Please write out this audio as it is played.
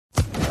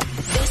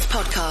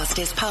podcast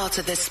is part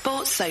of the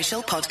Sports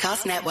Social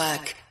Podcast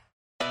Network.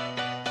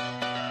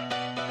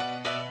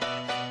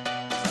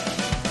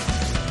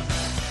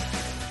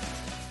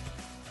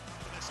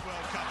 This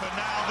World Cup, and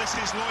now this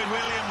is Lloyd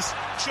Williams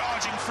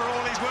charging for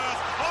all he's worth.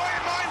 Oh,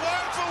 it might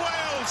work for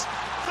Wales.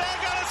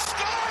 They're going to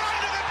score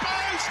under the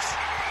post.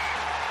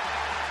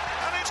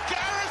 And it's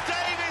Gareth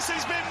Davies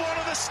who's been one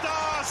of the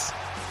stars.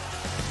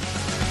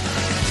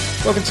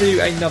 Welcome to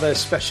another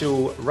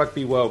special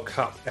Rugby World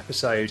Cup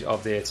episode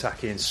of the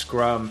Attacking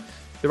Scrum.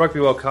 The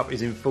Rugby World Cup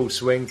is in full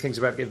swing. Things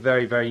are about to get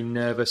very, very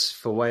nervous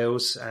for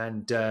Wales.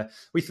 And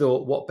we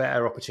thought, what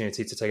better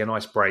opportunity to take a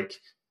nice break,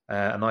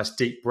 a nice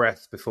deep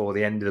breath before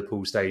the end of the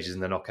pool stages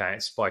and the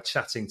knockouts by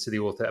chatting to the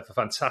author of a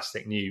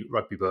fantastic new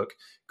rugby book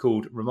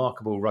called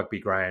Remarkable Rugby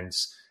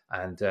Grounds.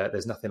 And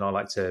there's nothing I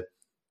like to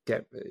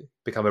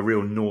become a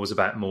real nose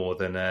about more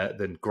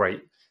than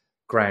great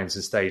grounds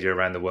and stadia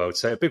around the world.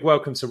 So a big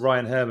welcome to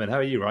Ryan Herman. How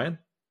are you, Ryan?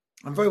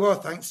 I'm very well,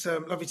 thanks.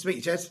 Lovely to meet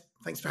you, Jed.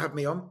 Thanks for having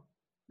me on.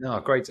 No,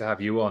 great to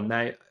have you on.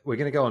 Now we're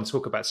going to go on and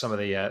talk about some of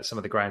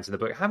the grounds in the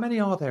book. How many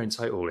are there in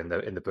total in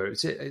the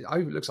book? It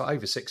looks like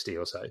over 60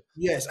 or so.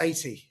 Yes,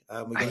 80.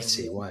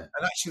 80, wow.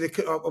 And actually,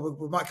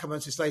 we might come on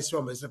to this later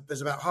on.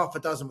 There's about half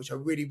a dozen which I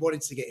really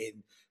wanted to get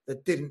in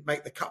that didn't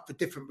make the cut for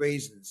different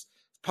reasons.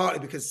 Partly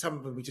because some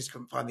of them we just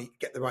couldn't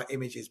get the right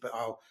images, but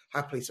I'll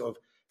happily sort of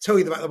tell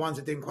you about the ones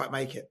that didn't quite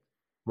make it.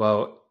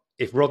 Well,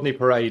 if Rodney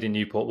Parade in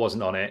Newport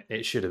wasn't on it,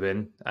 it should have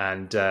been.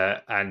 And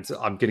I'm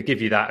going to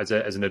give you that as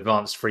an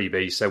advanced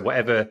freebie. So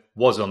whatever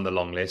was on the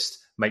long list,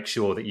 make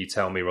sure that you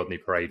tell me Rodney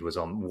Parade was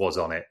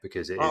on it,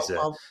 because it is,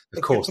 of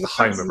course, the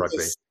home of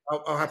rugby.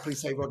 I'll happily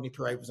say Rodney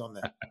Parade was on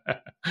there.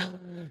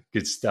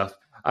 Good stuff.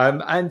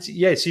 And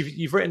yes,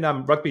 you've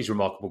written Rugby's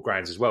Remarkable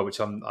Grounds as well, which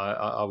I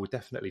will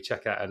definitely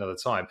check out another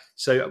time.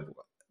 So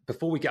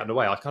before we get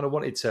underway, I kind of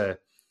wanted to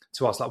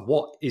ask, like,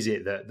 what is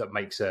it that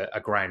makes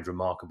a ground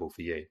remarkable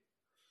for you?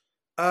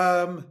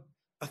 I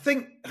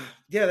think,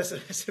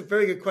 that's a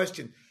very good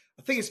question.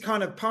 I think it's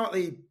kind of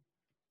partly,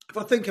 if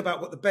I think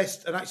about what the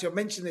best, and actually I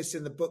mentioned this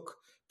in the book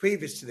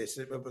previous to this,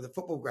 the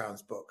Football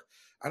Grounds book,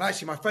 and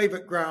actually my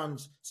favourite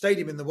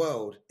stadium in the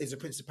world is a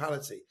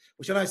Principality,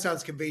 which I know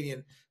sounds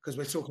convenient because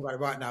we're talking about it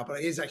right now, but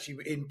it is actually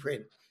in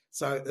print,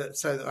 so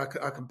that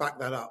I can back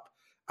that up.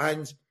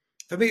 And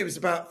for me, it was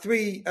about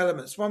three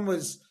elements. One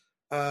was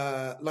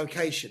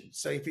location.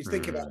 So if you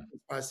think about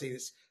Principality,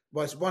 it's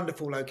most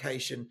wonderful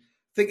location.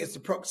 I think it's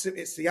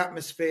it's the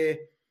atmosphere.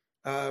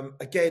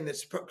 Again,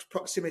 it's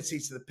proximity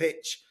to the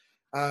pitch.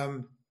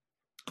 I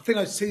think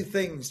those two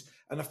things,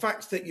 and the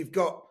fact that you've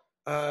got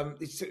a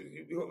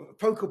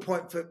focal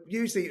point for,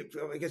 usually,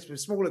 I guess, with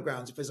smaller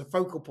grounds, if there's a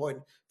focal point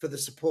for the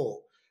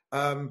support.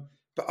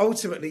 But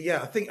ultimately,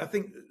 I think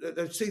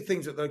those two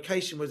things, that the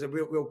location was a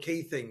real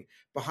key thing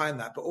behind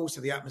that, but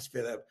also the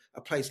atmosphere that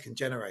a place can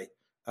generate.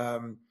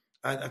 And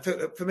I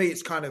feel, for me,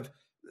 it's kind of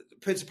the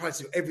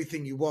Principality of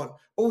everything you want.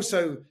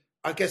 Also,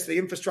 I guess the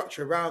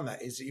infrastructure around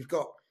that is that you've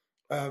got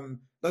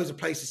loads of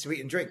places to eat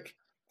and drink.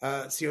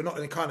 So you're not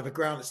in a kind of a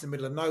ground that's in the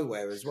middle of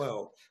nowhere as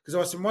well. Because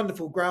there are some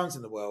wonderful grounds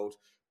in the world,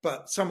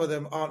 but some of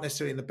them aren't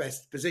necessarily in the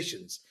best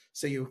positions.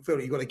 So you feel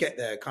that you've got to get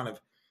there kind of,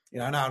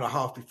 an hour and a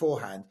half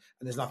beforehand,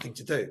 and there's nothing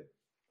to do.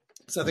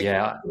 So I think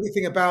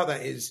everything about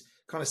that is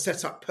kind of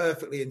set up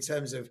perfectly in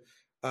terms of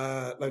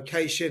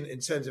location,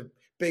 in terms of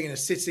being in a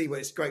city where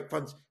it's great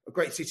fun, a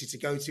great city to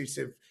go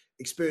to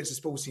experience a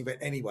sporting event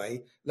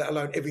anyway, let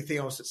alone everything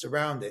else that's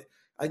around it.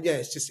 And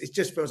it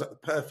just feels like the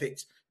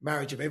perfect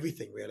marriage of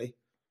everything, really.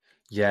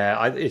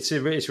 Yeah, it's a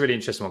really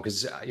interesting one,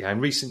 because in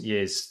recent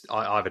years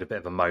I've had a bit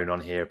of a moan on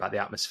here about the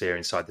atmosphere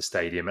inside the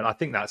stadium, and I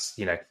think that's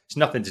it's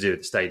nothing to do with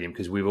the stadium,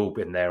 because we've all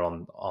been there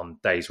on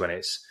days when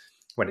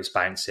it's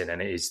bouncing,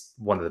 and it is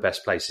one of the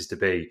best places to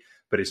be.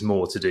 But it's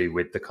more to do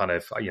with the kind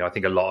of, I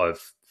think a lot of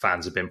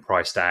fans have been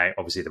priced out.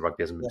 Obviously, the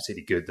rugby hasn't been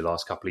particularly good the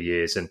last couple of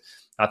years, and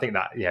I think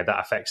that that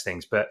affects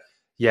things. But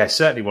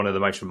certainly one of the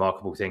most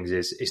remarkable things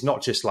is it's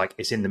not just like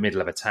it's in the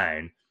middle of a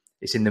town.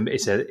 It's an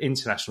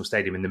international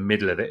stadium in the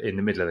middle of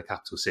the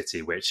capital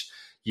city, which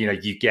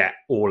you get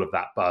all of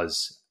that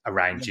buzz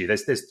around you.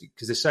 There's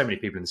because there's so many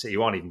people in the city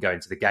who aren't even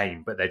going to the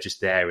game, but they're just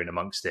there in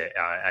amongst it,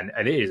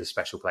 and it is a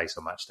special place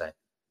on match day.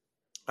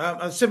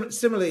 And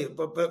similarly,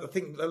 but I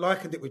think I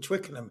likened it with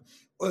Twickenham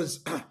was,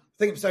 I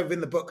think it was over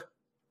in the book,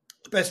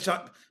 the best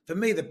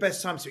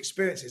time to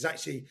experience it is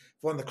actually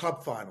for one of the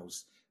club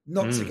finals,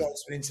 not to go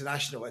to an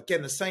international.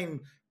 Again, the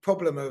same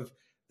problem of,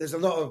 there's a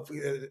lot of,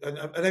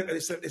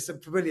 it's a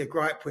familiar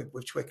gripe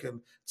with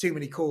Twickenham, too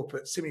many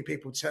corporates, too many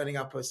people turning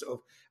up as sort of,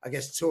 I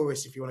guess,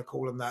 tourists, if you want to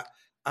call them that.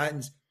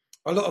 And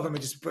a lot of them are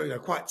just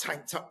quite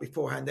tanked up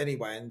beforehand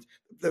anyway. And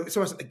it's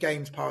almost like the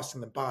game's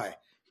passing them by.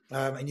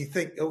 And you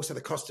think also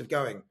the cost of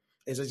going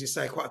is, as you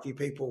say, quite a few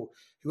people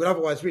who would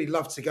otherwise really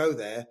love to go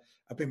there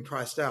have been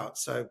priced out.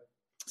 So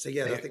I think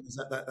there's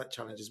that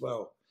challenge as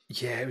well.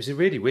 Yeah, it was a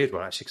really weird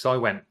one, actually, because I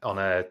went on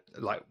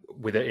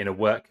in a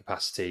work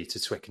capacity to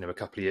Twickenham a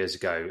couple of years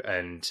ago,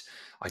 and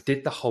I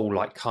did the whole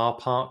car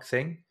park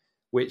thing,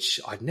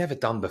 which I'd never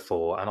done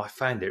before, and I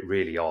found it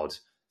really odd.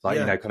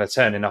 Kind of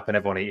turning up and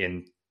everyone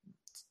eating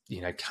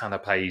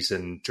canapes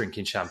and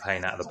drinking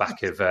champagne out of the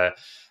back of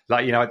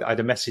I had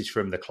a message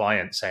from the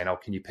client saying, "Oh,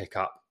 can you pick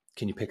up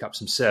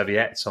some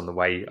serviettes on the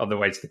way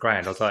to the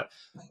ground?" I was like,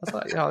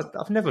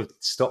 I've never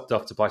stopped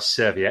off to buy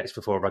serviettes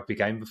before a rugby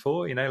game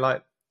before,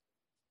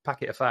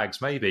 packet of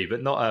fags maybe,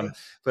 but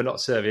not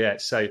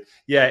serviettes. So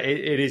yeah,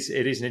 it is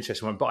an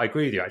interesting one. But I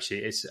agree with you.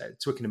 Actually, it's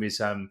Twickenham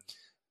is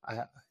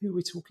who were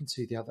we talking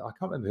to the other? I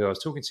can't remember who I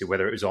was talking to,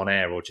 whether it was on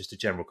air or just a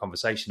general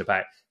conversation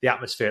about the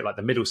atmosphere at like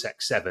the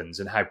Middlesex Sevens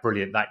and how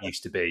brilliant that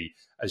used to be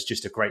as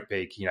just a great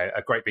big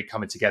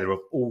coming together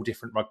of all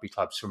different rugby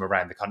clubs from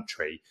around the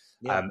country,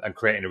 and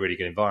creating a really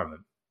good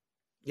environment.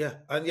 Yeah,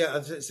 and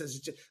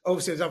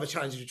obviously there's other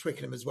challenges with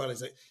Twickenham as well,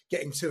 as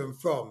getting to and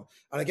from.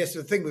 And I guess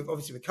the thing with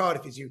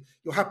Cardiff is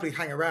you'll happily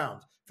hang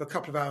around for a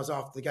couple of hours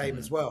after the game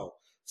as well.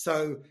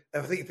 So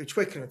I think if you're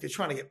Twickenham, if you're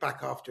trying to get back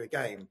after a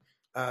game,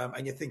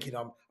 and you're thinking,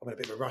 I'm in a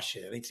bit of a rush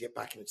here, I need to get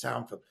back into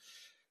town for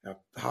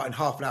in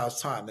half an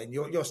hour's time, then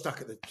you're stuck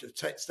at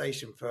the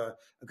station for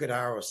a good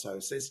hour or so.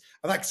 So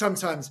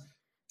sometimes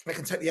that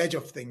can take the edge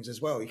off things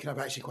as well. You can have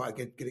actually quite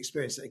a good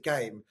experience at a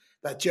game.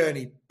 That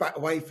journey back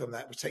away from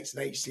that, which takes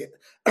an age to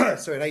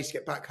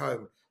get back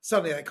home.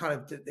 Suddenly, that kind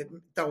of it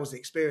dulls the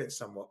experience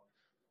somewhat.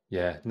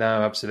 Yeah, no,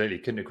 absolutely,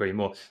 couldn't agree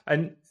more.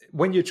 And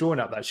when you're drawing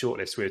up that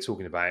shortlist we were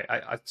talking about,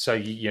 so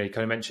you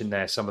kind of mentioned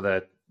there some of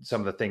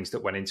the things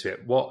that went into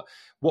it. What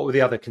were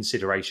the other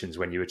considerations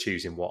when you were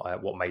choosing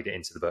what made it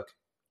into the book?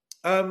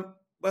 I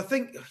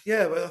think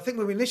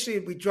when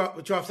we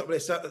draft up a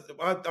list,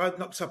 I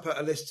knocked up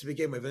a list to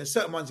begin with, and there's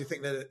certain ones you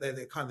think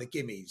they're kind of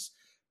the gimmies.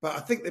 But I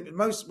think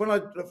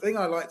the thing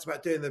I liked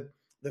about doing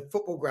the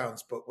football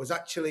grounds book was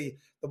actually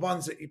the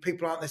ones that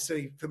people aren't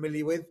necessarily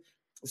familiar with,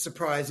 the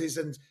surprises,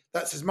 and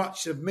that's as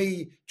much of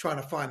me trying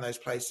to find those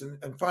places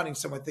and finding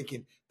someone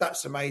thinking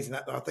that's amazing.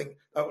 That I think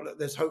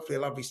there's hopefully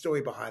a lovely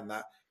story behind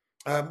that.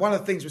 One of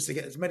the things was to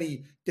get as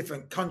many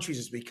different countries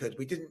as we could.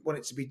 We didn't want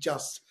it to be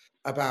just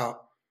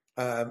about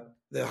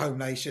the home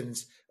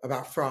nations,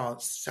 about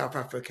France, South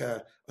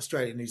Africa,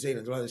 Australia, New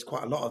Zealand, although there's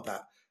quite a lot of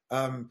that.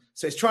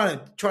 So it's trying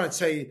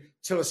to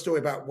tell a story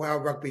about how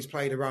rugby's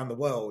played around the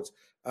world.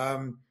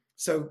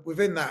 So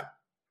within that,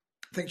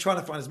 I think trying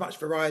to find as much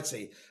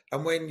variety.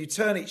 And when you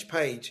turn each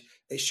page,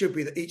 it should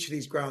be that each of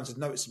these grounds is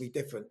noticeably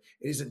different.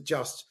 It isn't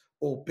just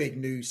all big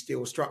new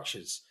steel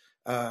structures.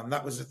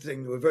 That was the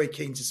thing that we're very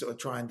keen to sort of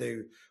try and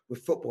do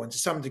with football, and to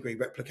some degree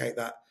replicate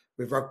that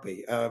with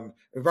rugby.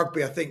 With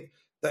rugby, I think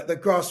that the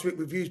grassroots,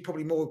 we've used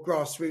probably more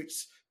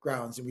grassroots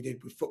grounds than we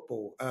did with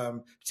football,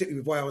 particularly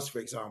with Wales, for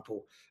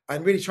example.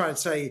 And really trying to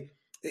say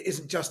it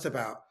isn't just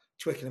about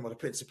Twickenham or the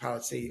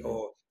Principality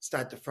or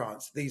Stade de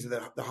France. These are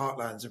the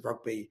heartlands of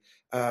rugby,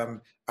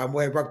 and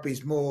where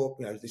rugby's more,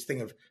 this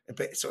thing of a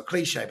bit sort of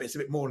cliche, but it's a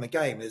bit more in the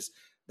game. There's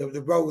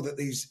the role that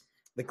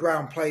the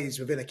ground plays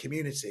within a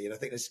community, and I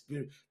think there's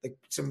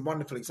some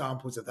wonderful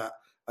examples of that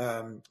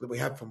that we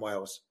have from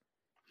Wales.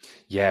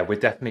 Yeah, we're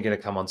definitely going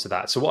to come on to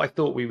that. So what I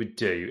thought we would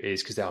do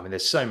is, because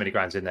there's so many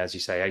grounds in there, as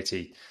you say,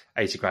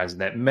 80 grounds in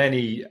there.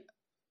 Many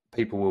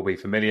people will be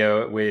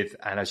familiar with,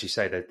 and as you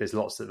say, there's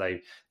lots that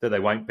they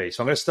won't be.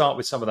 So I'm going to start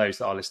with some of those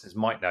that our listeners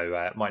might know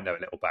a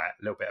little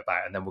bit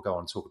about, and then we'll go on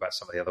and talk about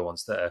some of the other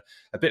ones that are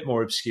a bit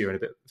more obscure and a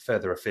bit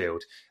further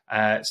afield.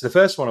 So the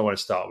first one I want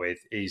to start with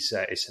is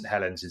St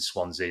Helens in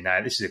Swansea.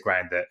 Now, this is a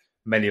ground that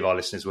many of our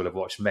listeners will have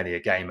watched many a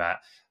game at,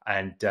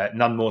 and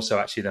none more so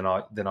actually than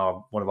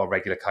one of our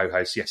regular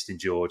co-hosts, Yestin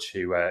George,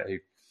 who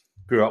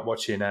grew up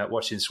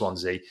watching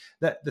Swansea.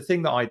 The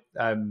thing that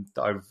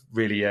I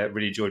really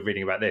enjoyed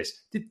reading about this: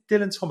 did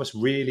Dylan Thomas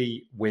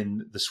really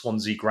win the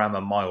Swansea Grammar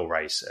Mile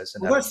race? That's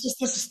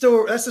a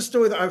story. That's a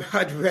story that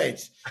I'd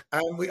read.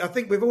 I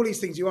think with all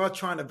these things, you are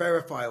trying to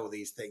verify all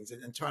these things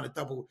and trying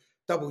to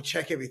double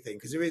check everything,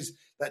 because there is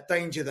that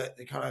danger that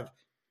the kind of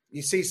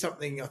you see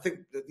something. I think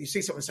you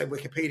see something say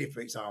Wikipedia,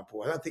 for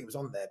example. I don't think it was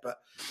on there, but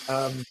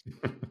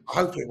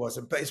hopefully it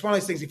wasn't. But it's one of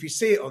those things. If you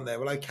see it on there,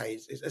 well, okay,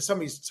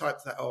 somebody's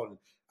typed that on.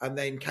 And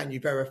then can you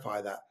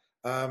verify that?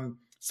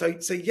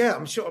 So yeah,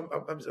 I'm sure.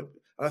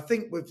 I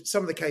think with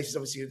some of the cases,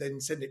 obviously, you then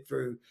send it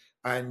through,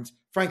 and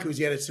Frank, who's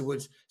the editor,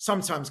 would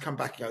sometimes come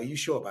back and go, "Are you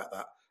sure about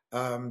that?"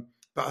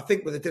 But I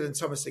think with the Dylan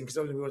Thomas thing, because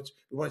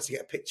we wanted to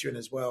get a picture in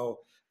as well,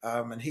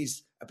 and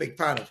he's a big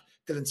fan of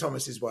Dylan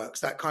Thomas's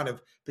works. That kind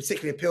of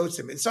particularly appealed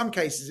to him. In some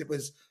cases, it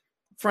was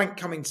Frank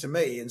coming to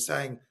me and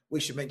saying we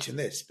should mention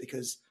this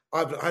because I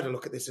had a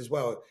look at this as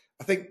well.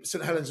 I think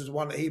St Helens was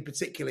one that he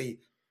particularly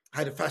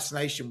had a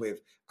fascination with,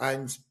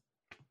 and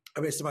I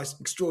mean it's the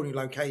most extraordinary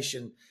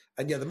location.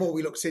 And the more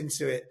we looked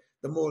into it,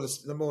 the more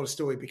the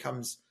story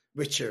becomes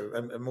richer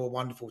and more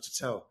wonderful to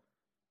tell.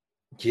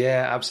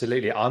 Yeah,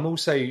 absolutely. I'm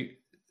also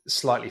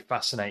slightly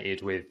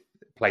fascinated with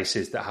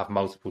places that have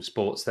multiple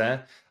sports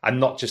there,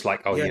 and not just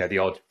like the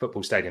odd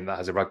football stadium that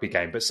has a rugby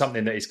game, but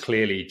something that is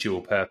clearly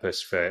dual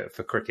purpose for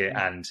cricket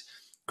and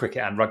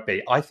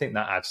rugby. I think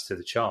that adds to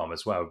the charm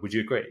as well. Would you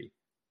agree?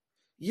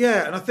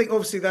 Yeah, and I think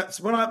obviously that's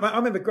when I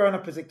remember growing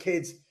up as a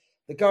kid,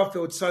 the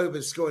Garfield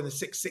Sobers scoring the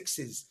 6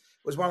 6s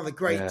was one of the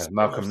great. Yeah,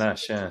 Malcolm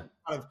Nash, yeah.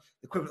 kind of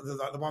the equivalent of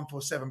like the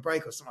 147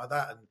 break or something like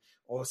that,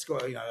 or score,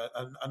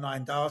 a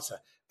 9-darter.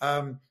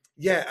 And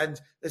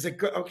there's I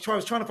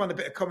was trying to find a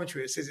bit of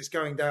commentary. It says it's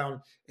going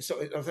down. I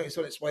think it's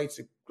on its way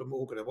to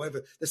Glamorgan or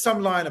whatever. There's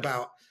some line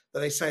about that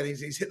they say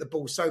he's hit the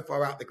ball so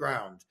far out the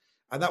ground,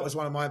 and that was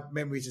one of my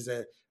memories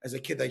as a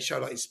kid. They show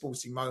like his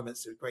sporting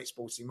moments, great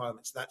sporting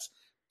moments. That's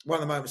one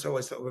of the moments I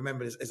always thought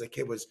remembered as a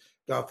kid was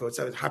Garfield.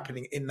 So it was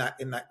happening in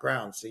that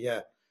ground. So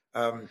yeah,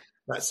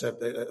 that's an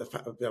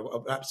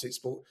absolute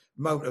sport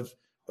moment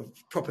of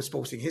proper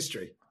sporting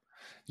history.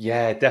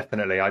 Yeah,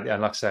 definitely.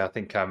 And like I say, I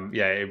think,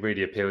 it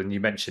really appealed. And you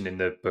mentioned in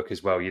the book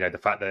as well, the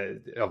fact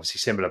that obviously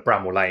similar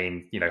Bramwell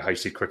Lane,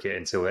 hosted cricket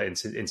until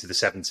into the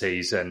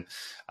 70s.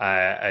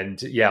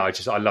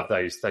 I love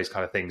those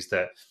kind of things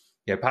that,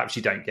 perhaps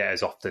you don't get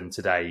as often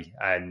today,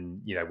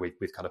 and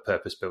with kind of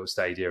purpose-built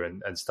stadia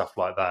and stuff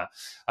like that.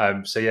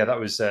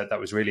 That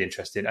was really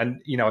interesting.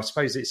 And I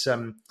suppose it's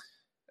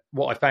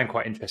what I found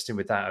quite interesting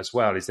with that as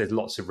well is there's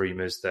lots of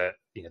rumours that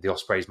the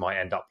Ospreys might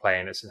end up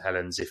playing at St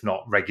Helens, if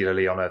not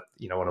regularly, on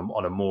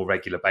a more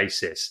regular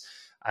basis.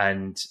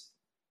 And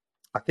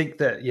I think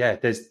that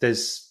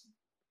there's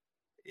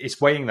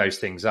it's weighing those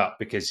things up,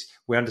 because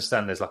we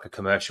understand there's like a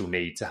commercial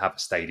need to have a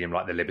stadium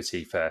like the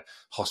Liberty for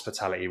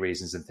hospitality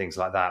reasons and things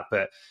like that.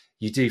 But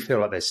you do feel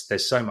like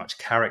there's so much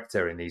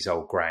character in these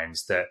old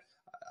grounds that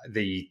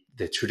the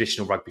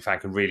traditional rugby fan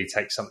can really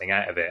take something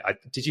out of it.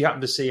 Did you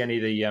happen to see any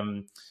of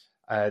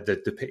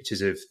the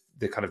pictures of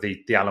the kind of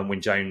the Alan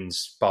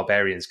Wynne-Jones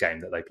Barbarians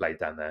game that they played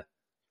down there?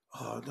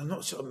 Oh, they're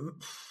not sort of...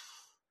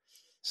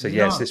 So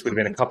yes, this would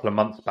have been a couple of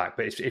months back,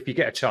 but if you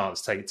get a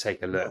chance,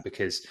 take a look,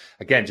 because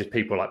again, just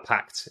people like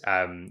packed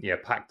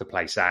the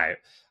place out,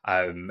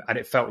 and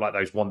it felt like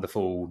those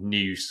wonderful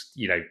new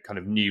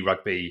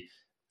rugby,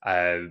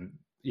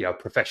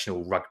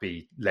 professional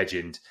rugby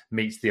legend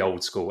meets the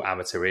old school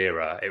amateur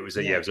era. It was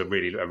a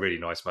really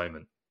nice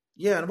moment.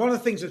 Yeah, and one of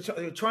the things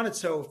we're trying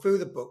to tell through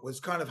the book was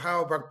kind of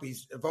how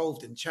rugby's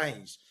evolved and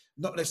changed,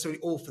 not necessarily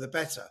all for the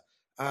better,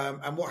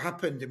 and what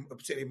happened,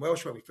 particularly in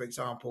Welsh rugby, for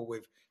example,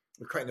 with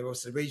creating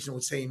the regional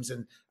teams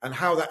and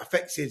how that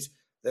affected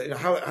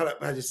how that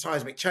had a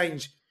seismic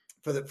change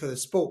for the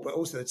sport, but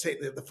also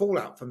the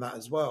fallout from that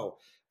as well.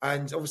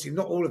 And obviously,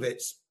 not all of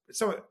it.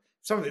 Some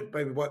of it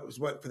maybe was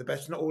worked for the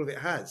best. Not all of it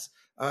has.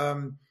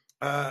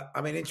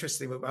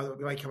 Interestingly,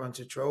 we may come on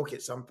to Traorca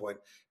at some point,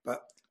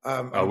 but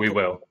we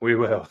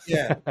will.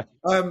 Yeah.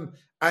 And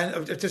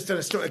I've just done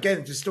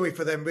a story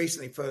for them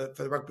recently for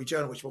the Rugby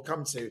Journal, which we'll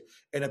come to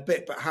in a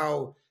bit, but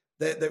how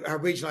how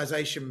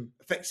regionalisation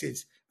affected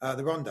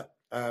the Ronda.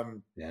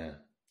 And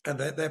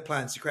their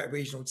plans to create a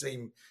regional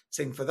team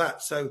for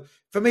that. So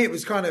for me, it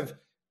was kind of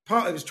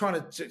partly was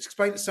trying to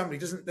explain to somebody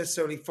who doesn't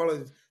necessarily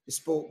follow the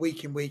sport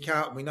week in, week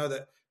out. And we know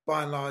that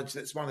by and large,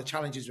 that's one of the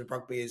challenges with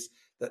rugby is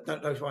that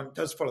not everyone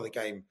does follow the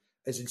game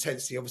as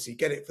intensely. Obviously, you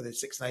get it for the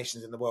Six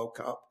Nations in the World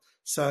Cup.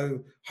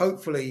 So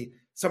hopefully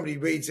somebody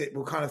reads it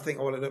will kind of think,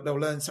 oh, they'll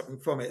learn something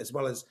from it, as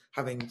well as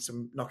having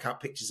some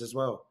knockout pictures as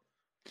well.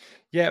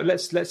 Yeah,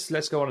 let's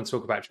go on and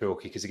talk about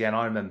Traorca, because again,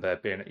 I remember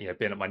being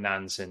at my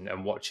nan's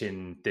and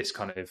watching this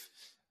kind of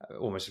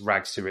almost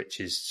rags to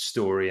riches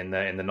story in the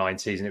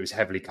 90s, and it was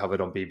heavily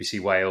covered on BBC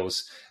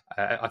Wales.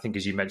 I think,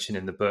 as you mentioned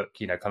in the book,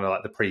 kind of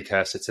like the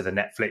precursor to the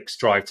Netflix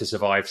Drive to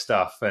Survive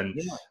stuff,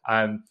 and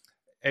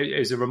it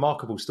was a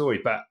remarkable story,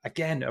 but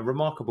again, a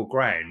remarkable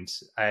ground.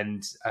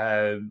 And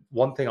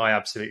one thing I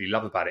absolutely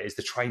love about it is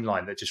the train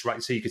line that just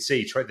so you could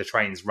see the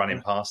trains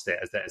running past it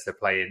as they're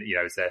playing,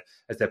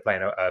 as they're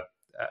playing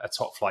a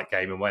top flight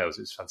game in Wales.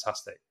 It was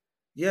fantastic.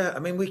 Yeah, I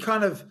mean, we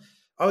kind of,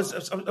 I was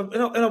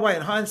in a way,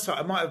 in hindsight,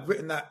 I might have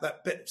written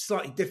that bit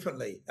slightly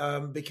differently,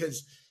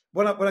 because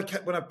when I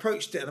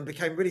approached it and I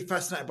became really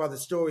fascinated by the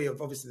story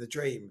of obviously the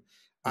Dream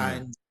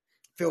and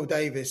Phil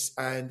Davis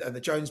and the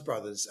Jones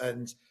brothers,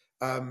 and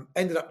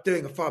ended up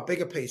doing a far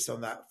bigger piece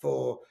on that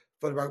for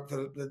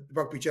the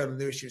Rugby Journal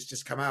new issue that's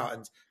just come out,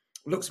 and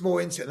looks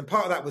more into it. And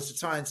part of that was to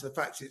tie into the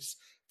fact it's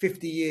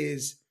 50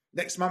 years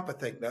next month, I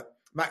think, that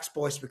Max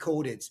Boyce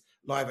recorded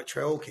live at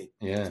Traorca.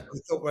 Yeah, so we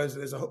thought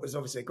there's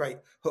obviously a great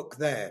hook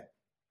there,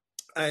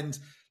 and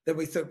then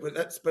we thought, but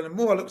the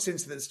more I looked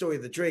into the story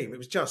of the Dream, it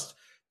was just,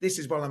 this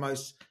is one of the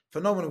most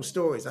phenomenal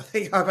stories I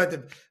think I've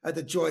had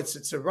the joy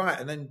to write.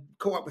 And then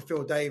caught up with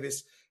Phil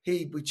Davis.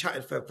 We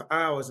chatted for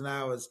hours and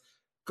hours.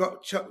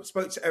 Spoke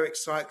to Eric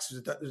Sykes,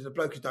 who's the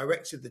bloke who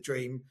directed the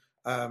Dream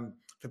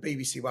for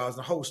BBC Wales,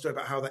 and the whole story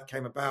about how that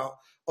came about.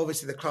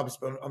 Obviously, the club's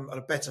on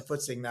a better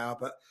footing now,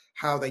 but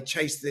how they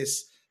chased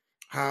this,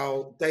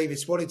 how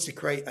Davis wanted to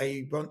create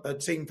a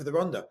team for the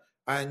Ronda,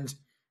 and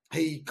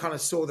he kind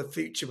of saw the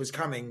future was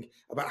coming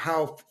about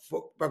how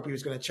rugby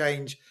was going to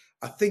change.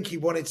 I think he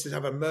wanted to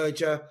have a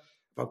merger,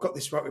 if I've got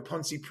this right, with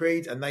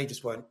Pontypridd, and they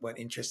just weren't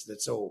interested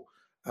at all.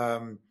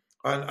 And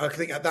I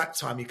think at that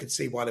time you could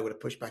see why they would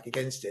have pushed back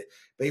against it.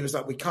 But he was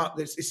like,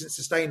 this isn't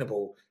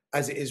sustainable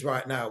as it is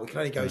right now. We can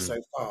only go so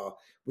far.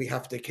 We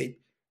have to keep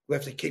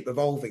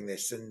evolving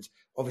this. And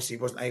obviously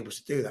he wasn't able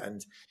to do that.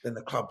 And then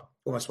the club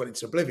almost went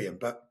into oblivion.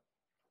 But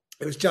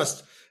it was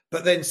just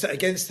But then set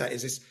against that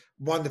is this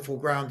wonderful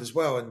ground as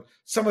well. And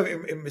some of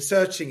it in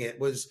researching it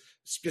was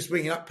just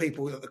ringing up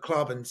people at the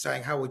club and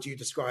saying, how would you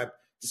describe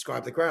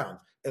the ground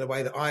in a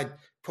way that I'd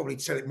probably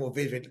tell it more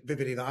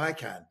vividly than I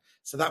can.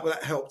 So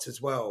that helped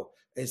as well,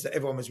 is that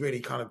everyone was really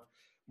kind of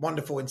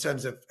wonderful in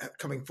terms of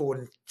coming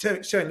forward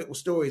and sharing little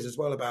stories as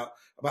well about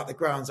the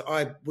grounds that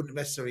I wouldn't have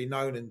necessarily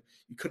known and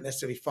you couldn't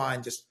necessarily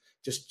find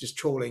just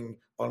trawling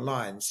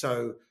online.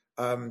 So,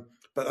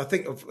 but I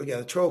think of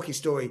the Torquay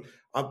story,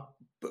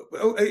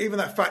 even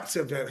that fact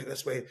of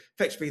that's where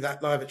effectively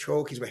that live at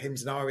Torquay is where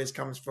Hymns and Arias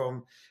comes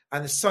from,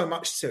 and there's so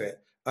much to it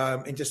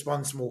in just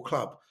one small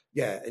club.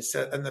 Yeah, it's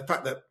and the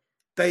fact that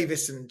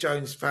Davis and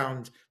Jones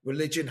found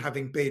religion,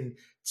 having been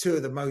two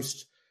of the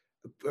most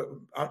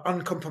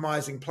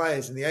uncompromising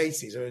players in the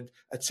 80s, or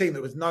a team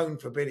that was known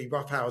for really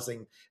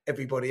roughhousing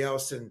everybody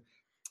else. And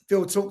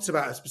Phil talks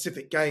about a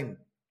specific game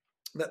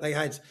that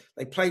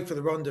they played for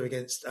the Ronda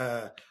against,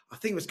 I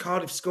think it was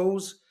Cardiff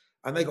Schools,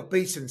 and they got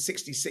beaten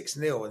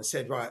 66-0 and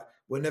said, right,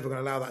 we're never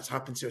going to allow that to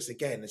happen to us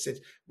again. They said,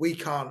 we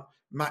can't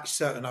match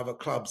certain other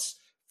clubs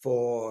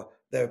for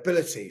their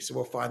ability, so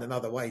we'll find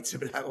another way to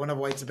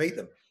beat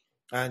them.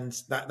 And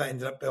that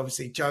ended up,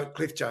 obviously,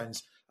 Clive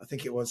Jones, I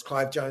think it was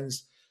Clive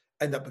Jones,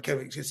 ended up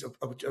becoming just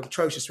an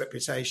atrocious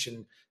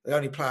reputation. The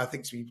only player, I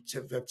think,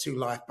 to have 2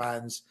 life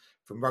bans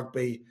from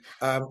rugby.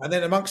 And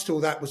then amongst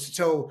all that was to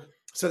tell,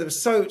 so there was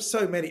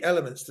so many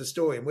elements to the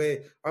story, and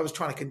where I was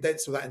trying to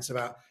condense all that into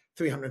about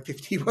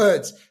 350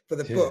 words for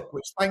the book,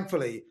 which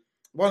thankfully,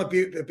 one of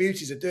the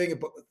beauties of doing a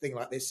book thing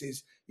like this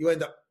is you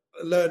end up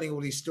learning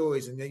all these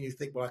stories, and then you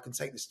think, well, I can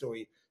take the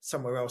story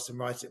somewhere else and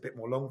write it a bit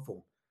more long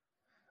form.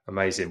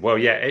 Amazing. Well,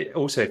 yeah.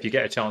 Also, if you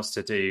get a chance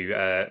to do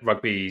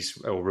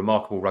rugby's or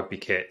remarkable rugby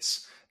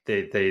kits,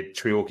 the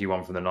Torquay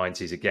one from the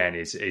 90s again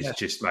is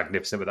just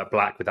magnificent, with that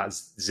black with that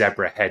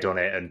zebra head on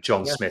it and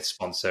John Smith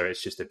sponsor.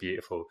 It's just a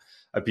beautiful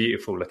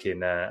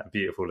looking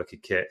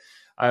kit.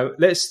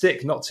 Let's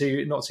stick not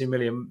a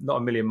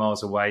million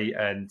miles away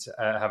and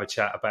have a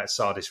chat about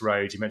Sardis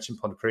Road. You mentioned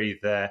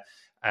Pontypridd there.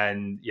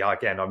 And yeah,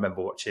 again, I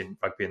remember watching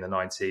rugby in the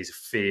 90s, a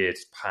feared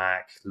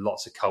pack,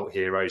 lots of cult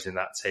heroes in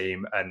that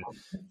team. And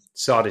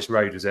Sardis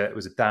Road was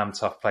a damn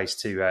tough place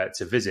to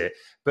visit.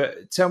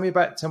 But tell me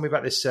about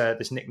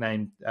this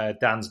nickname,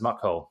 Dan's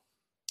Muckhole.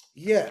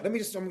 Yeah, I'm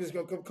just going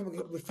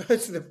to refer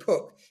to the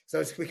book.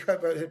 So we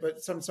wrote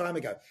it some time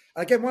ago.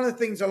 And again, one of the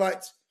things I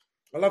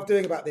love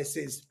doing about this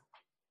is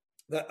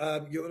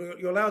that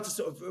you're allowed to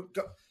sort of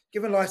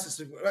give a license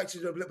to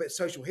actually do a little bit of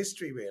social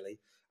history, really.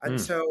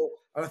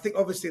 And I think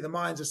obviously the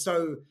minds are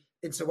so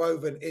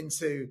interwoven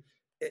into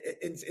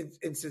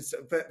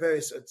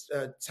various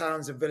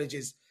towns and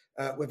villages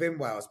within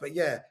Wales. But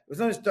yeah, it was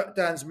known as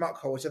Dan's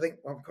Muckhole, which I think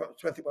I'm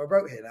trying to think what I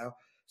wrote here now.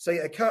 So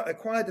yeah,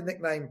 acquired the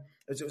nickname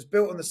as it was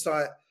built on the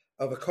site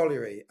of a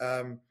colliery,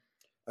 a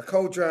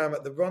coal dram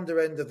at the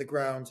Ronda end of the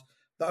ground.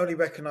 Not only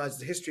recognises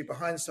the history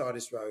behind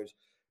Sardis Road,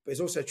 but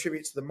is also a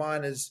tribute to the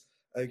miners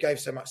who gave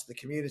so much to the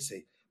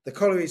community. The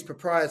colliery's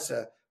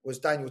proprietor was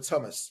Daniel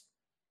Thomas,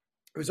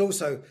 who was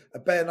also a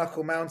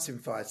bare-knuckle mountain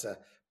fighter,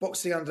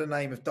 boxing under the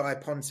name of Di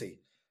Ponte.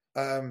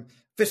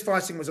 Fist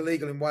fighting was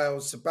illegal in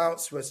Wales, so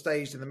bouts were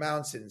staged in the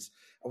mountains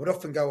and would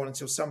often go on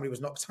until somebody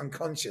was knocked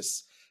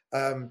unconscious.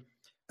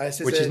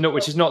 Which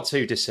is not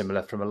too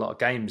dissimilar from a lot of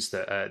games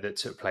that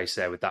took place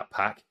there with that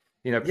pack.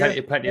 You know,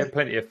 plenty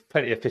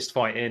of fist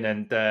fighting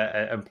and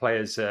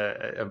players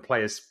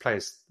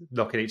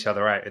knocking each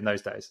other out in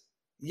those days.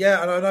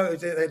 Yeah, and I know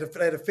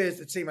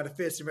the team had a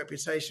fearsome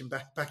reputation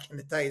back in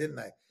the day, didn't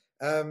they?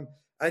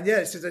 And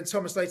yeah, so then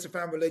Thomas later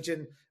found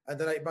religion and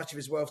donated much of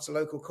his wealth to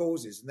local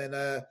causes. And then,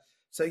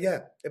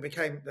 it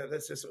became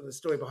that's sort of the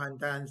story behind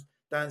Dan's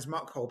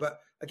Muckhole. But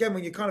again,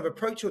 when you kind of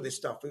approach all this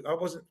stuff, I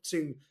wasn't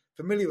too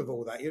familiar with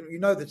all that. You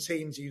know the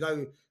teams, you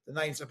know the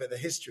names of it, the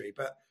history,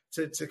 but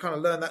to kind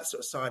of learn that sort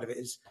of side of it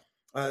is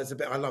a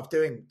bit I love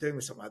doing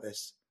with something like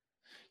this.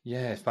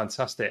 Yeah,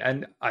 fantastic.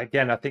 And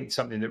again, I think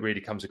something that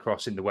really comes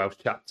across in the Welsh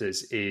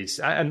chapters is,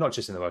 and not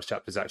just in the Welsh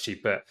chapters actually,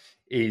 but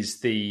is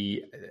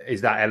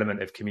that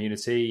element of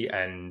community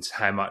and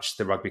how much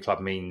the rugby club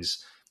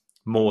means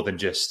more than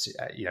just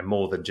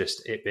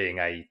it being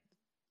a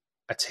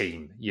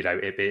team,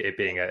 it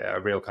being a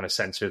real kind of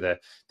centre of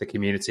the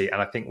community.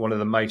 And I think one of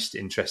the most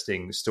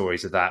interesting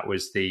stories of that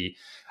was the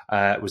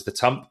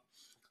Tump.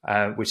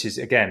 Which is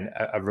again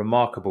a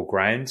remarkable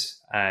ground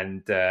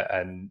and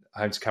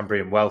home to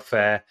Cambrian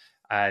welfare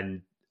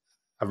and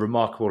a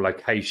remarkable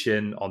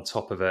location on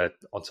top of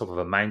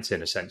a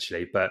mountain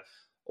essentially, but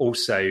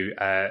also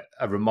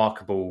a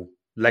remarkable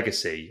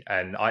legacy.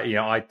 And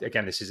I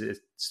again, this is a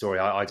story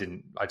I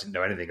didn't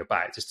know anything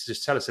about.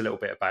 Just tell us a little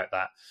bit about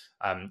that,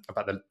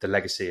 about the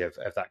legacy of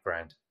that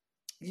ground.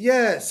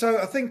 Yeah, so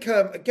I think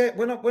again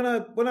when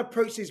I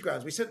approached these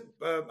grounds, we sent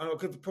and I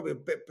could probably a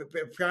bit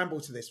of preamble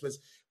to this was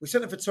we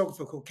sent a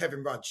photographer called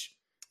Kevin Rudge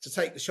to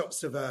take the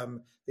shots of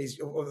these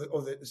or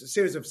the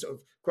series of sort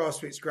of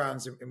grassroots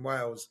grounds in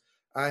Wales,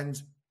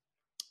 and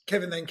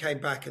Kevin then came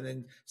back and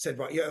then said,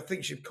 right, yeah, I think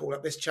you should call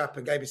up this chap,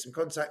 and gave me some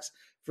contacts.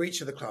 for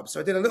each of the clubs. So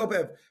I did a little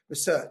bit of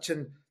research,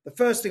 and the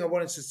first thing I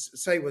wanted to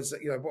say was that,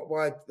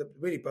 why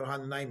really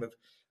behind the name of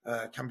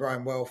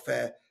Cambrian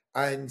Welfare.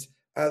 And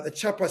the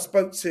chap I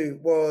spoke to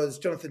was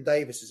Jonathan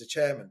Davis as a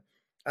chairman.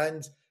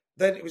 And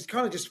then it was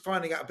kind of just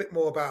finding out a bit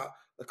more about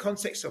the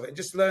context of it and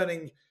just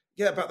learning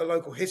about the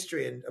local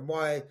history and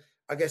why,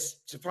 I guess,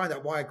 to find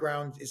out why a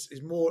ground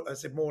is more, I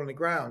said, more than a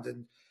ground.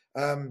 And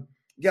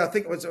I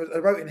think I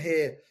wrote in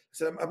here,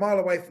 so a mile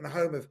away from the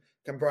home of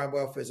Cambrian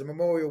Welfare is a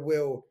memorial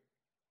will,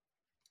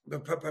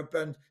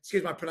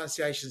 excuse my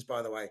pronunciations,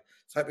 by the way,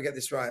 so I hope I get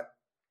this right.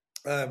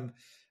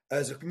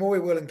 There's a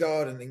memorial will and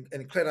garden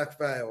in Clydach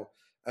Vale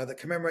that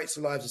commemorates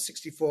the lives of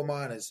 64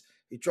 miners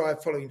who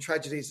died following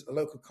tragedies at the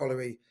local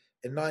colliery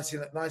in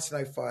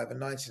 1905 and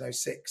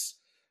 1906,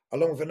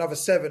 along with another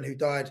 7 who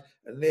died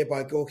at the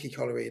nearby Gorky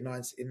colliery in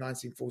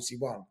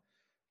 1941.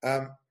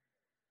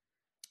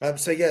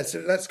 So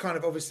that's kind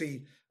of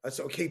obviously a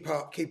sort of key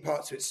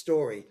part to its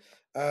story.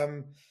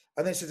 And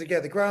then it says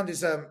again, the ground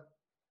is at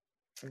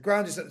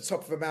the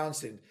top of a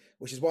mountain,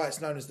 which is why it's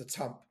known as the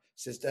Tump,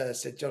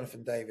 said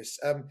Jonathan Davis.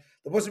 There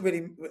wasn't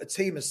really a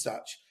team as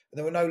such, and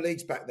there were no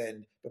leagues back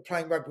then, but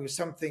playing rugby was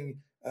something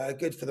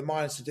good for the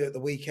miners to do at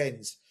the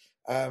weekends.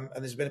 And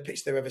there's been a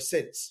pitch there ever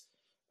since.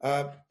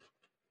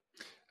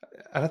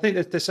 And I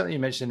think there's something you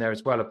mentioned there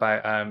as well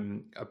about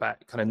kind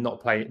of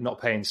not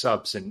paying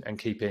subs and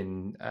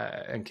keeping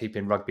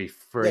rugby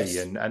free. Yes.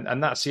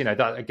 And that's,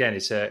 that again,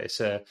 it's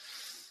a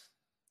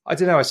I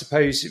don't know, I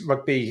suppose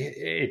rugby,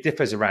 it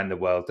differs around the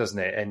world, doesn't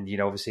it? And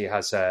obviously it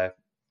has a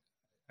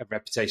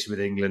reputation with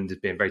England as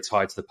being very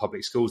tied to the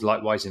public schools,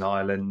 likewise in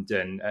Ireland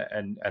and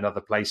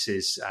other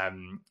places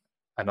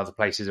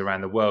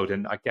around the world.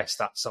 And I guess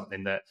that's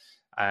something that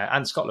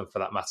and Scotland for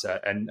that matter,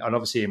 and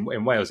obviously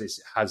in Wales it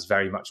has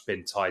very much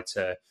been tied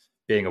to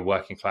being a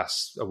working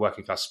class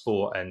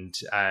sport, and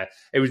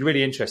it was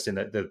really interesting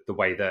that the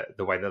way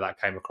that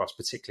came across,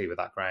 particularly with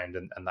that ground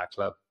and that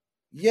club.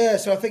 Yeah,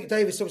 so I think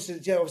Davis obviously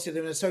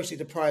they're in an socially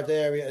deprived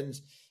area,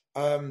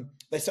 and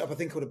they set up a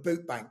thing called a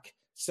boot bank.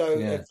 So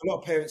if a lot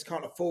of parents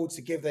can't afford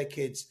to give their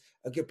kids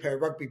a good pair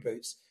of rugby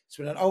boots,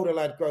 so when an older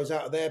lad grows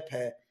out of their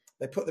pair,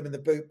 they put them in the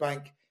boot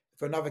bank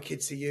for another kid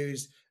to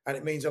use. And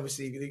it means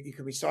obviously you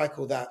can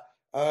recycle that.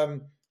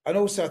 And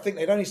also I think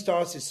they'd only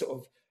started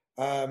started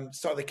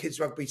the kids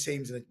rugby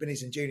teams and the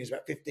minis and juniors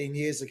about 15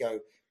 years ago.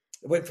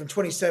 It went from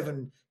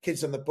 27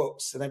 kids on the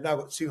books and they've now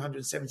got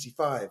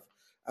 275,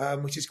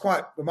 which is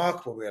quite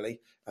remarkable, really.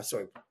 But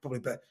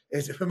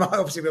it's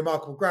obviously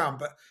remarkable ground,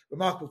 but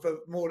remarkable for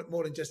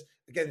more than just,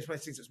 again, it's one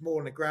of those things that's more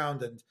on the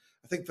ground. And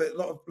I think for a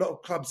lot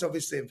of clubs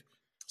obviously have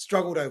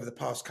struggled over the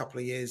past couple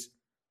of years,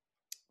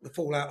 the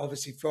fallout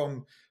obviously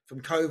from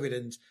COVID,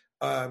 and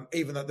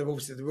even though there were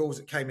obviously the rules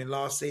that came in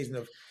last season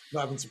of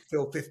not having to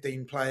fill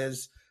 15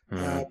 players.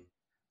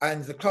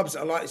 And the clubs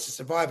that are likely to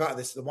survive out of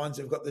this are the ones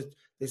that have got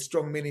the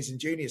strong minis and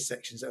juniors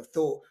sections that have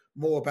thought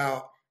more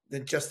about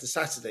than just the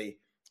Saturday,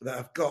 that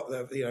have got,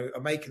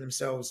 are making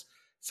themselves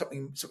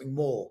something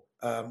more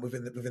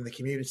within the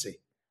community.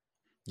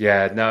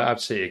 Yeah, no,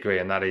 absolutely agree.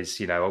 And that is,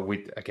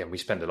 we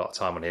spend a lot of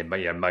time on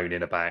here,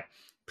 moaning about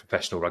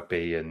professional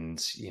rugby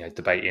and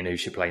debating who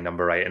should play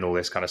number 8 and all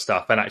this kind of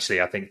stuff. And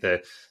actually, I think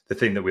the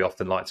thing that we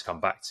often like to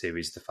come back to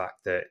is the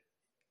fact that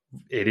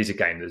it is a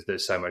game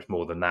that's so much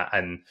more than that.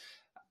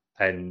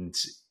 And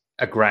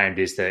a ground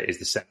is the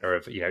center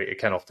of, it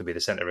can often be the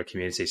center of a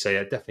community. So yeah,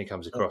 it definitely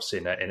comes across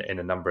in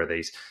a number of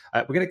these.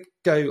 We're going to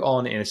go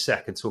on in a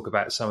sec and talk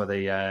about some of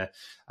the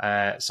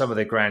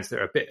grounds that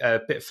are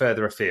a bit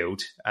further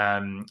afield,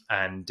 and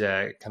kind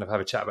of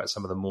have a chat about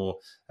some of the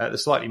the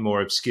slightly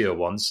more obscure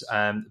ones.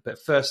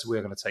 But first,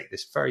 we're going to take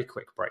this very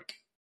quick break.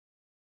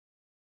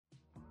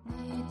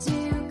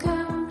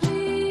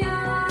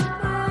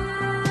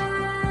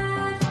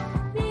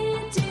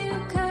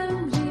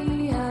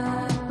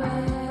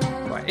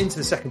 Into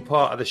the second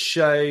part of the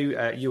show,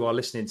 you are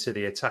listening to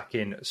the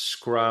Attacking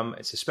Scrum.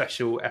 It's a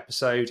special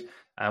episode,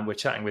 and we're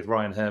chatting with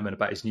Ryan Herman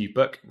about his new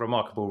book,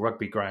 Remarkable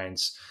Rugby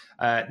Grounds.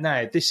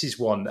 Now, this is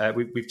one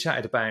we've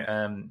chatted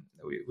about.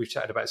 We've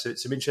chatted about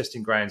some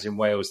interesting grounds in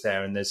Wales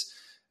there, and there's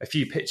a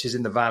few pitches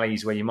in the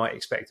valleys where you might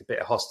expect a bit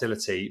of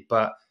hostility,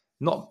 but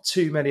not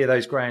too many of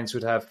those grounds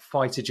would have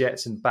fighter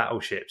jets and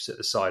battleships at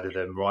the side of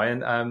them,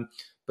 Ryan.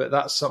 But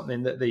that's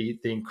something that the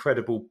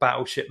incredible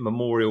Battleship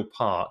Memorial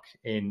Park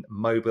in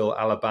Mobile,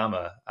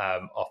 Alabama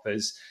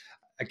offers.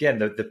 Again,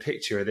 the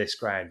picture of this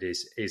ground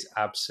is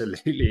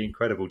absolutely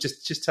incredible.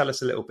 Just tell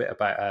us a little bit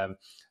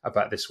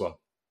about this one.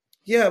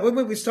 Yeah, when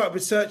we started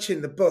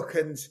researching the book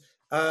and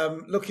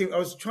looking, I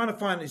was trying to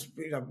find this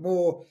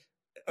more.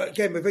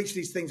 Again, with each of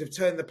these things, I've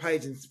turned the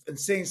page and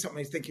seeing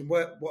something, thinking,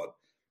 what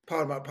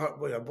part of my part,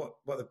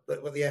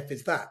 what the F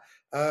is that?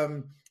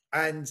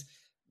 And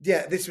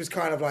yeah, this was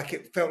kind of like,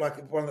 it felt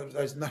like one of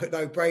those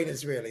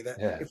no-brainers, really. That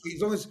as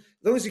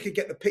long as you could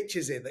get the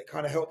pictures in, that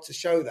kind of helped to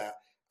show that.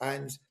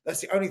 And that's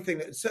the only thing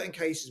that in certain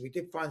cases we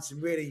did find some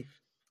really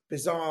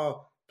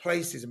bizarre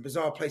places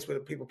where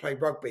people play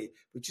rugby.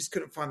 We just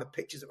couldn't find the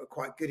pictures that were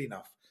quite good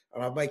enough.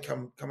 And I may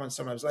come on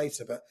some of those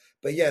later.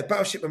 But yeah,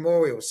 Battleship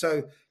Memorial.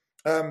 So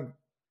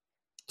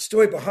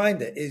story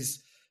behind it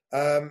is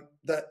that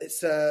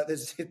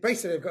there's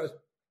basically they've got a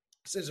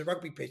series of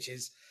rugby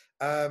pitches,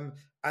 and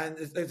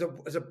there's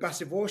a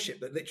massive warship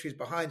that literally is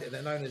behind it, and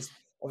they're known as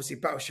obviously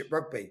Battleship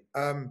Rugby.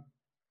 And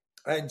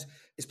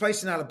it's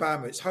based in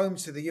Alabama. It's home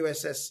to the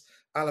USS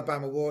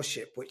Alabama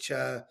warship, which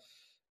was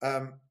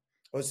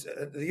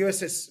the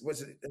USS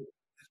was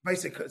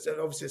basically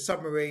obviously a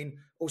submarine,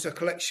 also a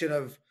collection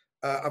of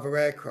other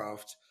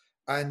aircraft,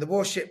 and the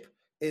warship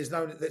is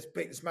known.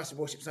 This massive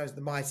warship is known as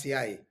the Mighty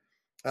A,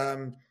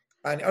 and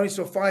it only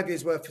saw 5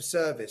 years worth of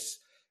service,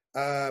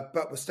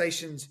 but was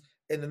stationed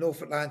in the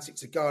North Atlantic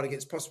to guard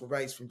against possible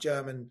raids from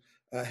German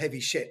heavy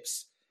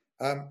ships.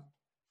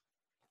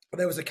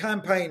 There was a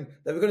campaign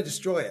they were going to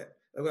destroy it.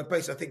 They were going to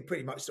basically, I think,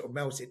 pretty much sort of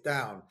melt it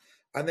down.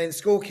 And then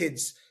school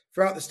kids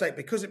throughout the state,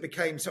 because it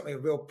became something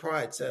of real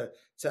pride to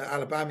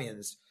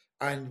Alabamians,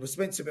 and was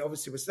meant to be,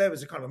 obviously, was there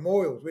as a kind of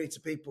memorial really to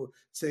people,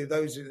 to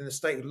those in the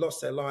state who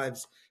lost their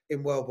lives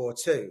in World War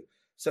II.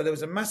 So there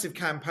was a massive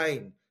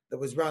campaign that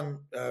was run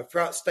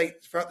throughout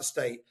the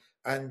state,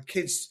 and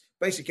kids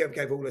basically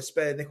gave all their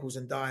spare nickels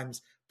and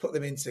dimes, put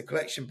them into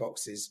collection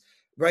boxes,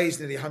 raised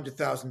nearly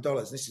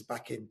 $100,000. This is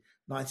back in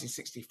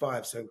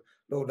 1965, so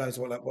Lord knows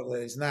what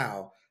that is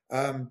now.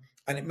 And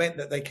it meant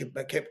that they could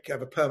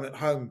have a permanent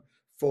home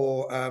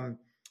for the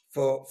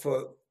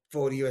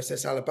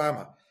USS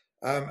Alabama.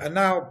 And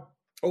now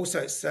also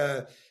it's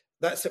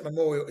that's at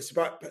Memorial. It's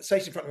about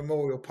station in front of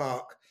Memorial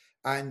Park,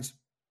 and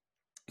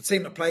the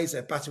team that plays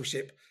there,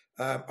 Battleship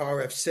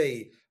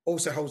RFC,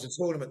 also holds a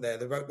tournament there,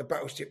 the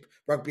Battleship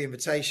Rugby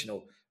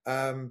Invitational,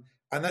 and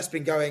that's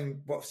been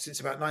going since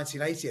about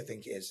 1980, I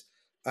think it is,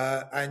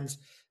 and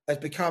has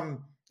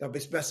become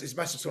this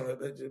massive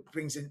tournament. It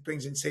brings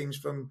in teams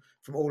from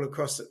all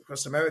across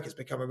America. It's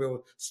become a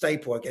real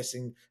staple, I guess,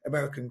 in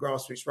American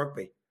grassroots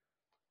rugby.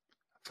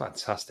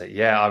 Fantastic.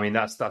 Yeah, I mean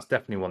that's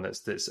definitely one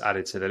that's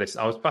added to the list.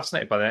 I was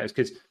fascinated by that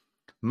because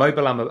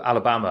Mobile,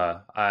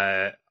 Alabama.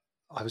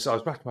 I was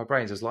racking my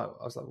brains. I was like,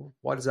 well,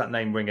 why does that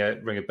name ring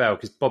a bell?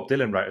 Because Bob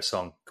Dylan wrote a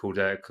song called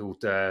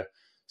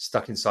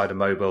 "Stuck Inside a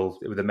Mobile"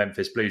 with the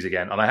Memphis Blues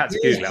again, and I had to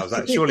Google it. I was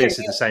like, surely this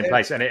is the same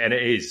place, and it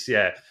is.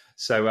 Yeah.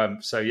 So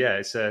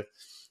yeah, it's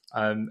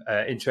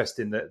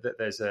interesting that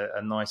there's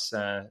a nice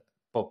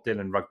Bob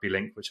Dylan rugby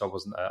link, which I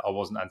wasn't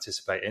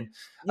anticipating.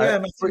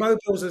 Yeah, Mobile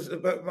was,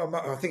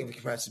 I think if we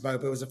compare it to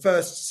Mobile, it was the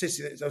first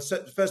city,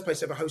 the first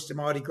place ever hosted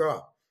Mardi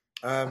Gras.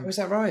 Is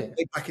that right?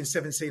 Back in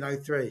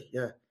 1703.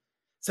 Yeah.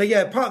 So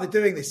yeah, part of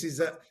doing this is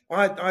that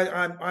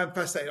I'm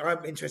fascinated.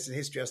 I'm interested in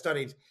history. I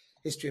studied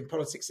history and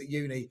politics at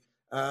uni,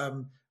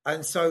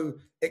 and so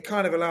it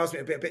kind of allows me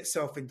to be a bit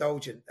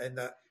self-indulgent, and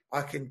that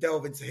I can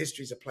delve into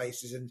histories of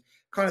places and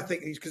kind of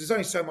think, because there's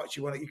only so much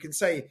you want. You can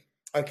say,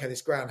 okay,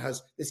 this ground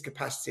has this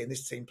capacity and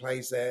this team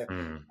plays there,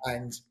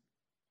 and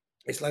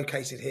it's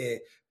located here.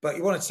 But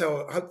you want to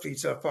tell, hopefully,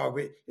 you're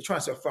trying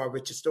to tell a far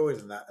richer story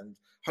than that, and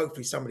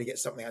hopefully somebody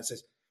gets something out and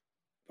says,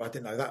 I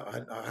didn't know that.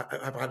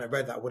 I hadn't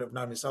read that. I would have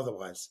known this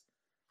otherwise.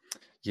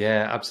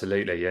 Yeah,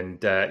 absolutely.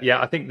 And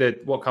I think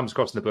that what comes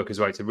across in the book as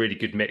well, it's a really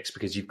good mix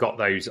because you've got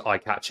those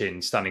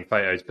eye-catching, stunning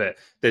photos, but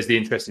there's the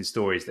interesting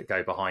stories that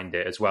go behind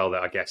it as well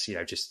that I guess,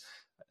 just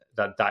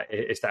that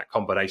it's that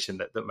combination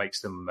that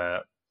makes them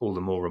all the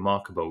more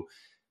remarkable.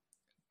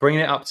 Bringing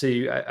it up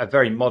to a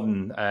very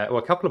modern,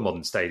 a couple of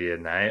modern stadia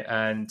now,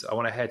 and I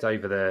want to head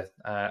over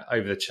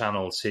the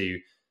channel to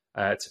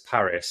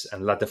Paris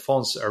and La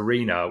Défense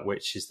Arena,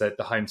 which is the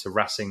home to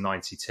Racing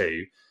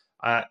 92.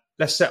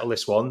 Let's settle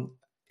this one.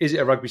 Is it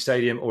a rugby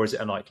stadium or is it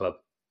a nightclub?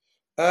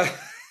 Well,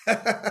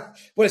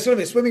 it's sort of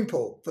a swimming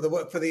pool for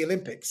the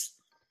Olympics.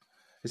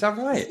 Is that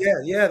right?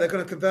 Yeah. They're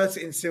going to convert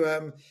it into.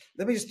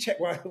 Let me just check.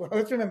 I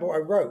have to remember what I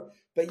wrote.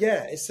 But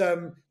yeah, it's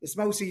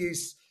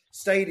multi-use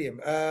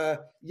stadium.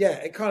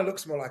 It kind of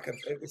looks more like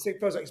it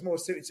feels like it's more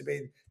suited to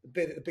being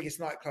the biggest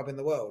nightclub in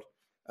the world.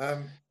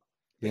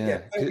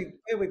 Bear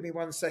with me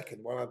 1 second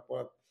while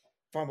I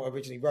find what I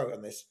originally wrote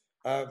on this.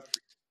 But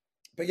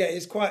yeah,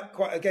 it's quite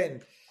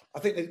again. I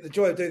think the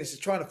joy of doing this is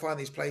trying to find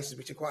these places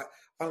which are quite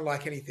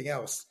unlike anything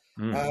else.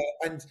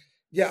 And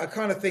yeah, I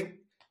kind of think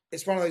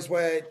it's one of those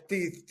where do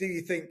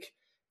you think,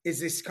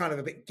 is this kind of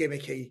a bit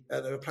gimmicky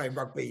that we're playing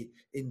rugby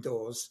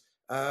indoors?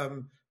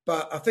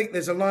 But I think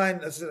there's a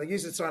line, I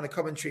use the sign of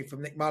commentary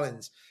from Nick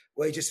Mullins,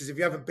 where he just says,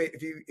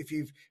 if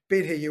you've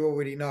been here, you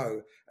already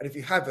know, and if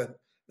you haven't,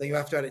 then you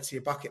have to add it to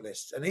your bucket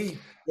list. And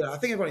I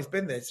think everyone who's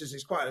been there,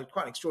 it's quite an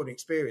extraordinary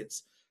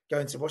experience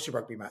going to watch a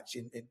rugby match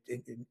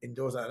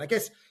indoors. And I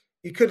guess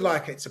you could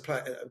like it to play,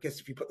 I guess,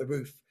 if you put the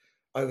roof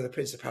over the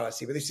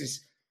Principality, but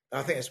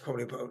I think it's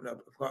probably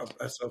quite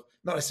a sort of,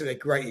 not necessarily a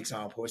great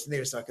example. It's the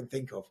nearest I can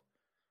think of.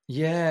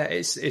 Yeah,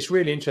 it's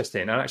really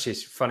interesting. And actually,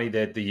 it's funny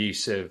the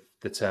use of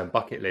the term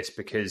bucket list,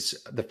 because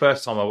the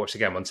first time I watched the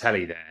game on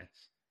telly there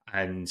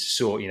and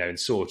saw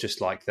just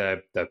like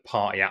the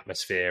party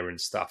atmosphere and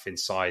stuff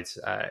inside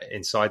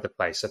the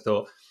place, I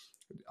thought,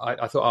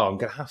 I'm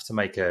going to have to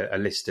make a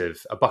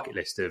bucket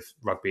list of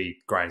rugby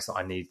grounds that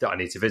I need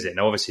to visit.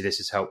 Now, obviously, this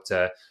has helped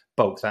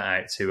bulk that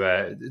out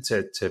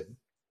to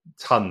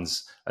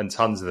tons and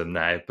tons of them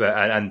now, but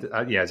and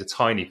there's a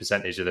tiny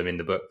percentage of them in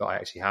the book that I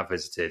actually have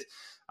visited.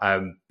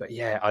 But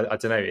yeah, I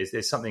don't know.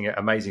 There's something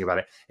amazing about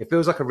it. It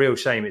feels like a real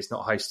shame it's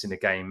not hosting a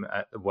game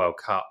at the World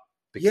Cup,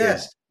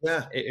 because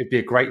it'd be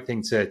a great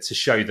thing to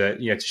show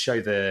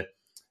the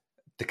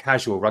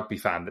casual rugby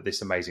fan that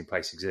this amazing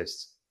place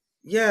exists.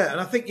 Yeah, and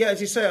I think, as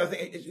you say, I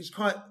think it's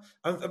quite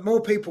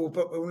more people will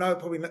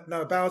probably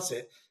know about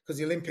it because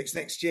the Olympics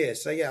next year.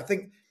 So yeah, I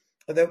think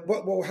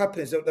what will happen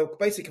is they'll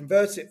basically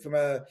convert it from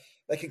a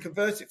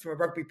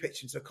rugby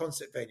pitch into a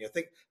concert venue. I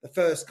think the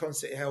first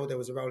concert held there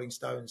was a Rolling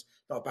Stones,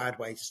 not a bad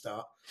way to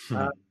start.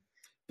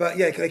 But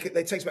yeah,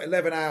 they take about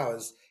 11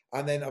 hours,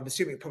 and then I'm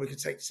assuming it probably could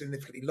take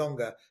significantly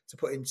longer to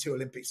put in 2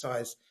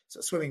 Olympic-sized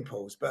sort of swimming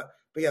pools. But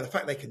yeah, the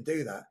fact they can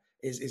do that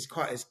is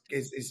quite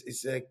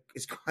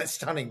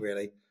stunning,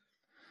 really.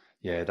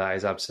 Yeah, that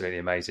is absolutely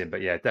amazing.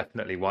 But yeah,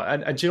 definitely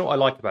one. And do you know what I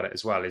like about it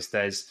as well is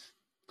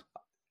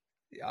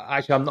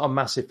I'm not a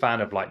massive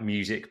fan of like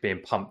music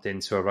being pumped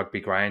into a rugby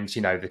ground,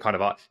 you know, the kind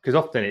of, because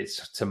often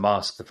it's to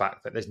mask the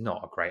fact that there's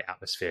not a great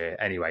atmosphere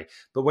anyway.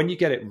 But when you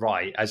get it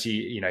right, as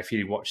if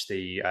you watch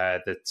the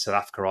South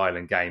Africa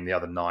Ireland game the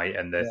other night,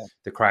 and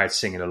the crowd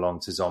singing along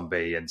to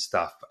Zombie and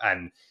stuff,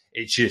 and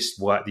it just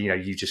worked,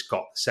 you just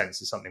got the sense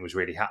that something was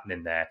really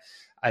happening there.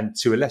 And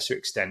to a lesser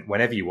extent,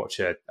 whenever you watch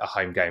a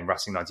home game,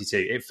 Racing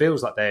 92, it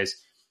feels like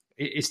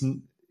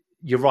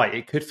you're right,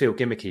 it could feel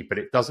gimmicky, but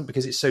it doesn't,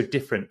 because it's so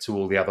different to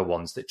all the other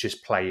ones that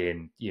just play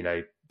in,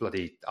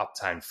 bloody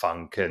Uptown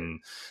Funk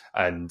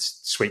and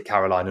Sweet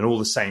Caroline, and all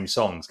the same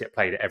songs get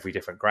played at every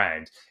different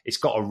ground. It's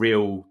got a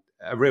real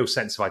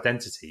sense of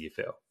identity, you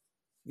feel.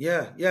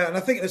 Yeah, and I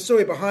think the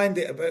story behind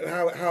it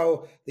about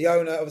how the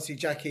owner, obviously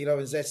Jackie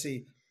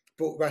Lorenzetti,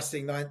 brought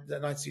Racing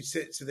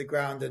 92 to the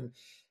ground, and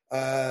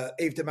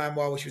Yves de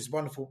Manoir, which was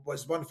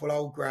wonderful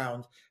old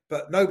ground,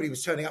 but nobody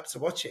was turning up to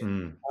watch it.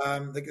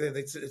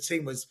 The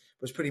team was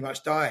pretty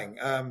much dying,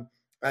 and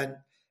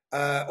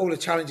all the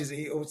challenges that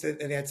he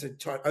had to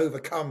try and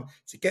overcome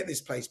to get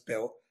this place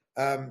built.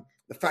 The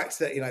fact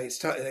that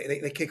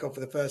they kick off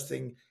with the first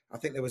thing. I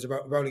think there was a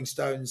Rolling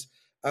Stones.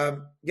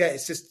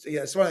 It's just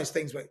it's one of those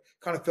things where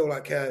kind of feel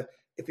like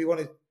if you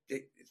wanted,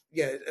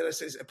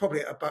 it's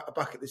probably a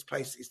bucket this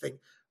place. You think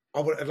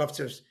I'd love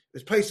to.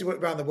 There's places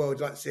around the world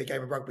you'd like to see a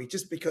game of rugby,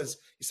 just because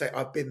you say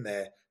I've been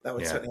there. That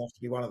would certainly have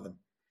to be one of them.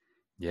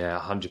 Yeah,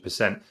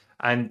 100%.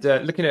 And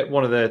looking at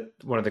one of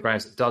the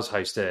grounds that does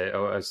host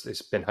or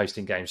has been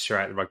hosting games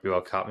throughout the Rugby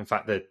World Cup. In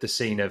fact, the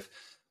scene of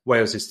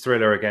Wales's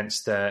thriller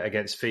against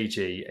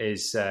Fiji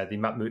is the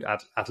Matmut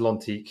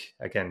Atlantique.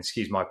 Again,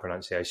 excuse my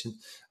pronunciation,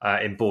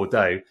 in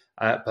Bordeaux.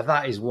 But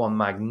that is one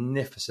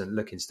magnificent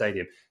looking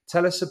stadium.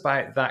 Tell us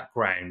about that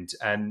ground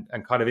and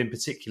kind of in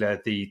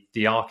particular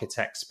the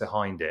architects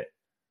behind it.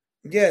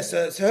 Yes,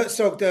 so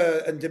Herzog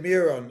and de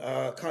Meuron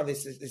are kind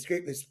of this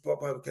group,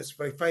 this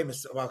very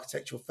famous sort of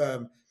architectural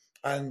firm,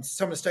 and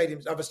some of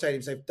the other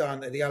stadiums they've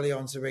done at the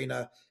Allianz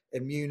Arena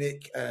in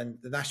Munich and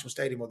the National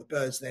Stadium or the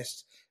Bird's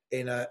Nest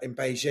in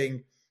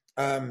Beijing.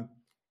 And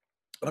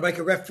I make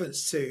a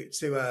reference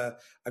to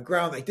a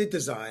ground they did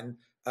design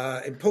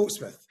in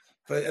Portsmouth.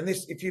 And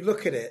this, if you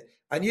look at it,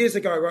 and years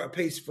ago I wrote a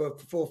piece for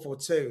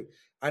 442,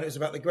 and it was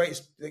about the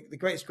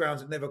greatest grounds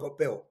that never got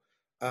built.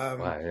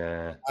 Wow,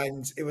 yeah.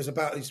 And it was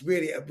about these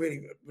really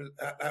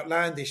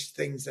outlandish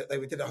things that they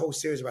did a whole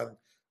series around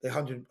the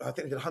 100. I think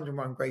they did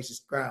 101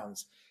 greatest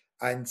grounds,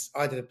 and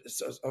I did a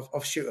sort of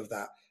offshoot of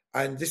that.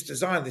 And this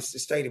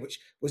stadium, which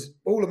was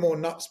all the more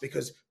nuts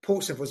because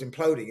Portsmouth was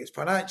imploding. It's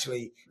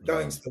financially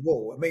going to the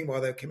wall. And meanwhile,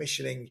 they're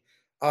commissioning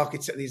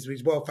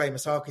these world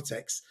famous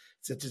architects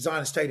to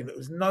design a stadium that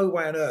was no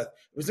way on earth.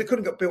 They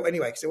couldn't get built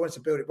anyway because they wanted to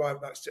build it right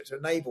next to a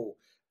naval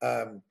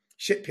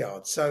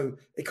shipyard, so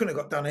it couldn't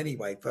have got done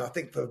anyway.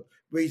 For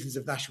reasons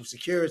of national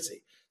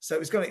security. So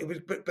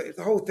but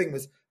the whole thing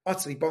was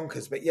utterly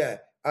bonkers. But yeah,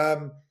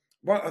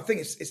 I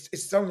think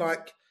it's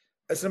unlike.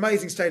 It's an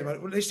amazing stadium.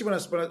 Initially, when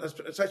I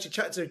actually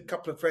chatted to a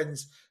couple of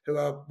friends who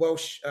are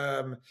Welsh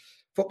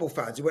football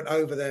fans who went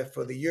over there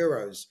for the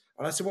Euros,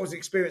 and I said, "What was the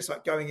experience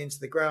like going into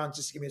the ground?"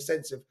 Just to give me a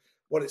sense of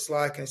what it's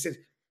like. And I said,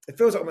 "It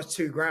feels like almost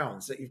 2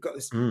 grounds. That you've got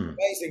this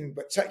amazing,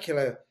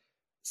 spectacular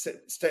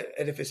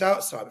edifice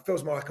outside. It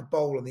feels more like a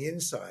bowl on the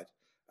inside.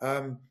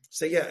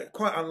 So yeah,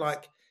 quite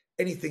unlike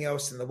anything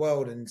else in the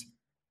world." And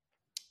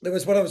there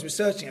was, when I was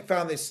researching, I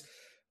found this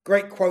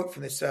great quote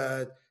from this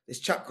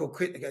chap called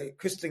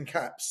Kristen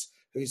Capps,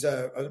 who's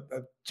a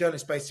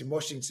journalist based in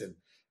Washington,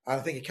 and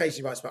I think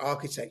occasionally writes about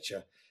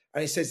architecture.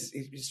 And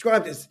he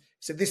described it as,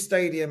 this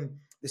stadium,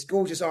 this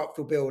gorgeous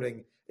artful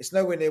building, it's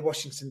nowhere near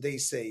Washington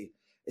DC.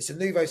 It's a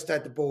Nouveau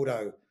Stade de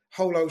Bordeaux,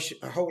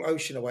 a whole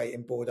ocean away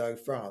in Bordeaux,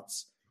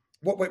 France.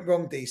 What went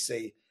wrong,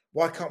 DC?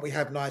 Why can't we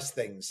have nice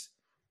things?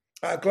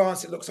 At a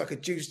glance, it looks like a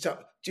juiced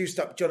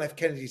up John F.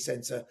 Kennedy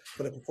Center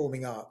for the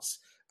performing arts.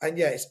 And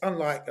yeah, it's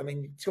unlike,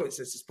 it's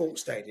a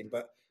sports stadium,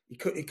 but it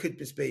could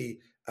just be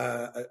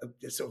a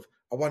sort of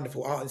a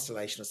wonderful art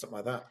installation or something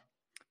like that.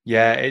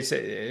 Yeah, it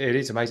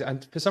is amazing,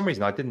 and for some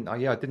reason I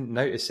didn't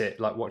notice it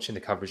like watching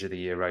the coverage of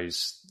the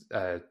Euros,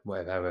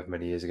 however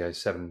many years ago,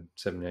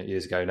 8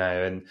 years ago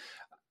now,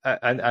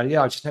 and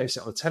yeah, I just noticed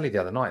it on the telly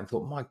the other night and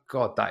thought, my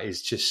God, that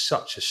is just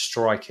such a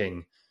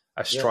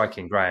Yeah.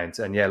 striking ground,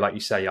 and yeah, like you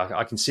say,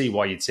 I can see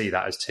why you'd see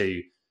that as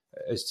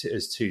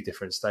two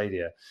different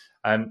stadia.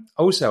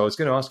 Also, I was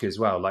going to ask you as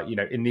well, like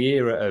in the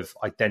era of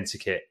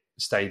identikit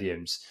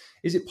stadiums,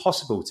 is it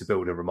possible to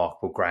build a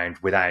remarkable ground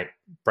without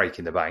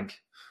breaking the bank?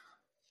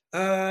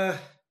 Uh,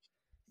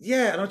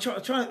 yeah, and I'm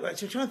trying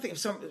to think of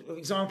some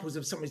examples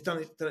of somebody's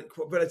done it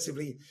quite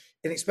relatively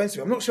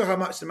inexpensive. I'm not sure how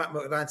much the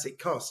Macmillan Atlantic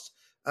cost.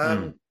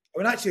 Mm. I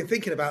mean, actually,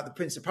 thinking about the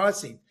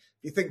Principality, if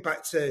you think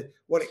back to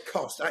what it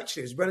cost,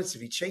 actually, it was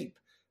relatively cheap.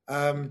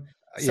 Um,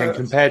 Yeah, and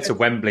so, compared to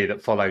Wembley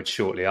that followed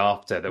shortly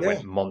after, that yeah,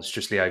 went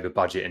monstrously over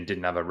budget and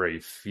didn't have a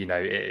roof,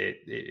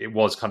 it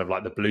was kind of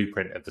like the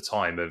blueprint of the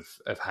time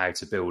of how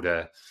to build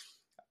a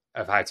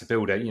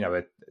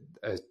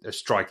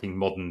striking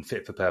modern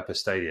fit for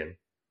purpose stadium.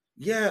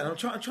 yeah, and I'm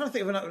trying to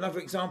think of another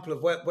example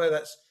of where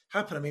that's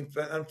happened. I mean,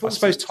 I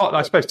suppose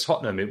unfortunately,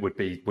 Tottenham it would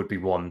be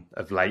one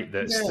of late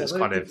yeah, that's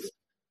kind of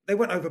they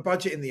went over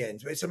budget in the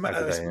end. over It's there.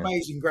 an Yeah.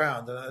 amazing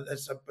ground, and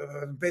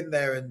I've been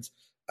there. And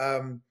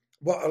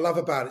what I love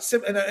about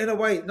it, in a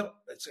way,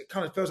 it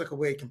kind of feels like a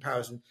weird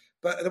comparison,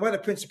 but the way the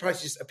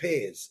Principality just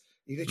appears,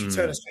 you literally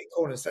turn a Mm. straight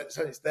corner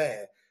and it's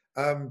there.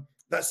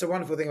 That's the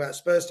wonderful thing about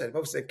Spurs Stadium.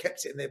 Obviously, they've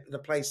kept it in a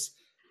place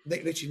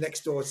literally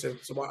next door to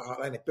White Hart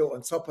Lane. They built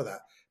on top of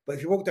that. But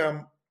if you walk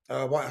down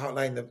White Hart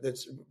Lane,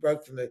 the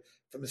road from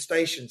the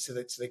station to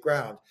the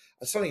ground,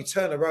 and suddenly you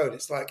turn the road,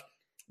 it's like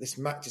this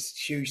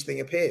huge thing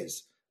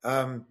appears.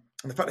 And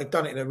the fact they've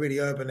done it in a really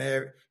urban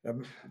area,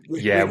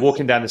 Yeah, really,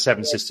 walking down the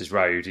Seven Sisters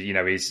Road,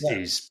 yeah,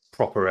 is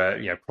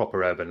proper,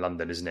 proper urban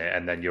London, isn't it?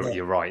 And then yeah,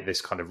 you're right,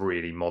 this kind of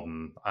really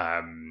modern,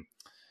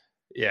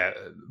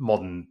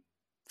 modern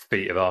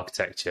feat of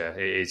architecture.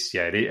 It is,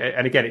 yeah,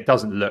 and again, it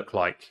doesn't look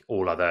like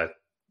all other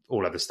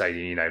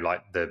stadium,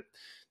 like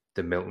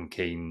the Milton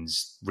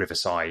Keynes,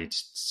 Riverside,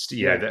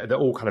 yeah. they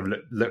all kind of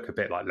look a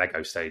bit like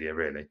Lego Stadia,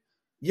 really.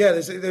 Yeah,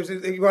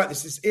 you're right.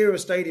 There's this era of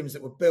stadiums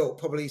that were built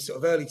probably sort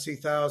of early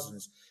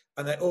 2000s,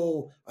 and they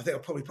all, I think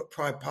I'll probably put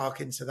Pride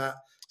Park into that,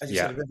 as you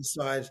said, Yeah. the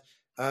Riverside.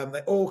 They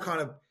all kind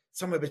of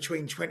somewhere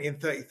between 20 and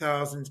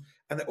 30,000,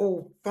 and they're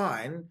all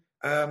fine,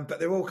 but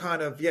they're all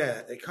kind of,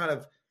 yeah, they kind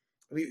of,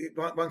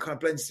 one kind of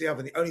blends to the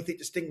other. And the only thing that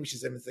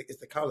distinguishes them is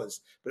the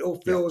colours, but it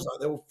all Yeah. feels like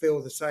they all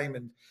feel the same.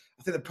 And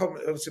I think the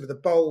problem, obviously, with the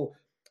bowl,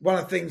 one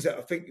of the things that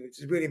I think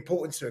is really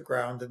important to a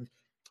ground, and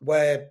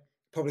where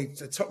probably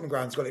the Tottenham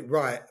ground's got it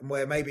right, and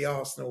where maybe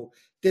Arsenal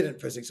didn't,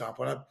 for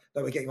example. And I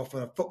know we're getting off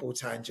on a football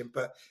tangent,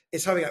 but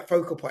it's having that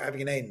focal point,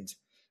 having an end,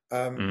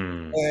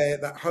 Mm. where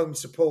that home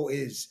support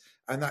is,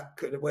 and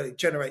where it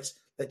generates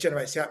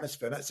the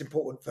atmosphere, and that's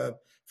important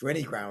for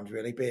any ground,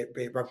 really, be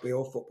it rugby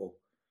or football.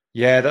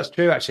 Yeah, that's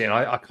true actually, and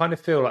I kind of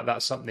feel like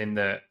that's something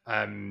that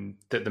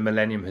that the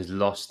Millennium has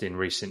lost in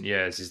recent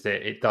years. Is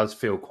that it does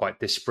feel quite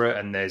disparate,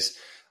 and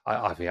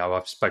I think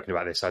I've spoken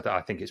about this.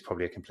 I think it's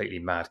probably a completely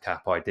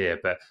madcap idea,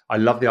 but I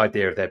love the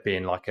idea of there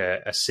being like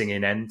a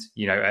singing end,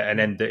 an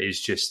end that is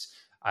just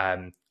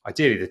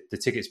ideally the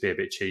tickets be a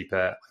bit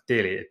cheaper.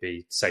 Ideally, it'd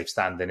be safe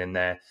standing in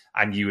there,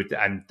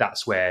 and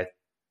that's where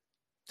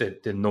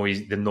the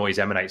noise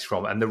emanates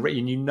from, and the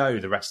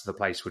rest of the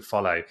place would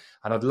follow.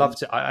 And I'd love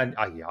to. I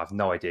have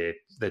no idea.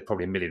 There's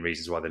probably a million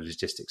reasons why the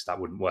logistics that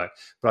wouldn't work,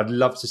 but I'd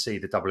love to see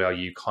the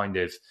WRU kind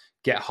of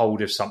get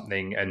hold of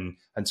something and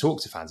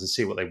talk to fans and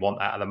see what they want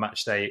out of the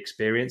match day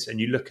experience. And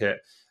you look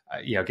at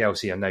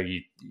Gelsey, I know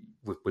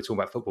we're talking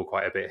about football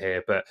quite a bit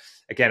here, but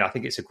again, I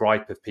think it's a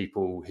gripe of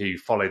people who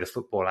follow the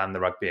football and the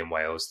rugby in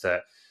Wales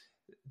that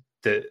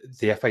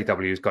the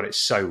FAW has got it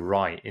so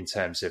right in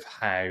terms of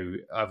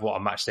what a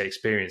match day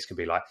experience can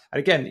be like. And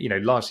again,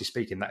 largely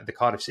speaking, that the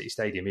Cardiff City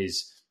Stadium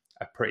is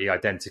a pretty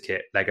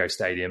identikit Lego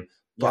stadium,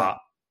 Yeah, but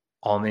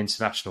on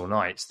international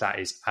nights, that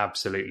is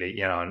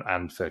absolutely,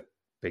 and for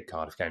big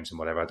Cardiff games and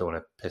whatever, I don't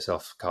want to piss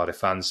off Cardiff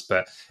fans,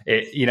 but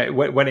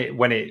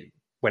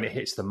when it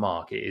hits the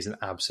mark, it is an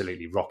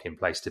absolutely rocking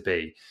place to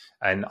be.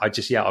 And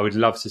I would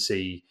love to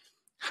see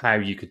how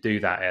you could do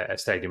that at a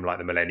stadium like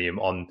the Millennium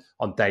on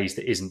days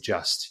that isn't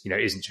just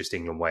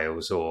England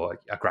Wales or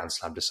a Grand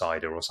Slam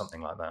decider or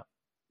something like that.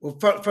 well,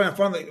 funny enough,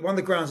 one of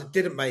the grounds that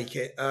didn't make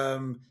it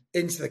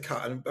into the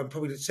cut, and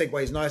probably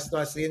segues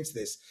nicely into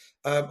this.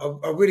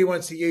 I really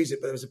wanted to use it,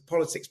 but there was a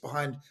politics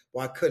behind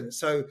why I couldn't.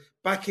 So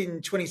back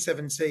in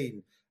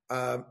 2017,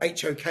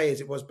 HOK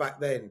as it was back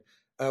then,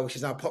 which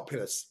is now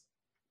Populous,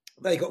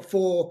 they got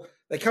four.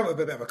 They come up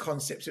with a bit of a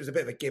concept. So it was a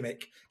bit of a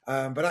gimmick,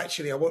 but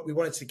actually, we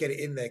wanted to get it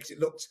in there because it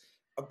looked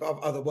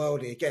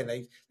otherworldly. Again,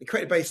 they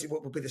created basically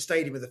what would be the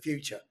stadium of the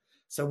future.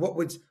 So what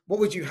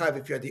would you have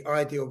if you had the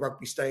ideal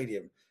rugby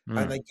stadium?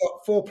 And they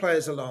got four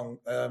players along.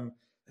 Let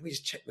me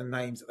just check the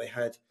names that they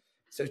had.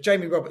 So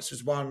Jamie Roberts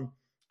was one.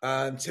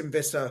 Tim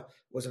Visser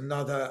was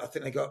another. I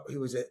think they got, who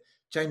was it?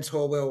 James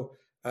Horwill,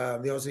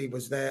 the Aussie,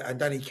 was there, and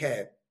Danny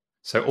Kerr.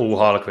 So all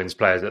Harlequins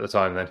players at the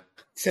time then.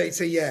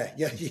 So yeah.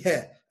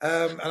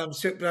 And I'm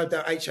sure no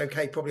doubt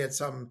HOK probably had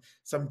some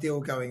deal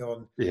going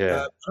on.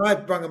 Yeah. And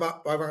I rung them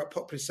up. I rung up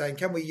Popular saying,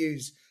 "Can we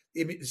use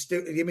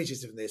the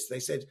images of this?" They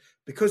said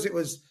because it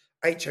was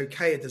HOK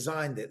had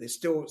designed it.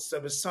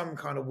 There was some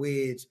kind of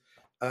weird.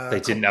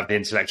 They didn't have the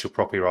intellectual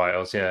property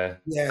rights. Yeah.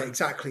 Yeah,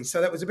 exactly. So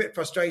that was a bit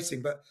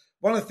frustrating. But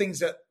one of the things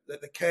that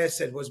the Care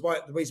said was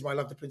the reason why I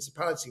loved the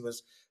Principality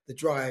was the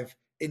drive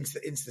into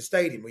the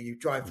stadium, where you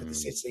drive through the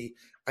city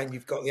and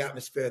you've got the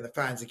atmosphere and the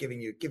fans are giving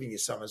you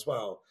some as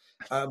well.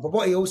 But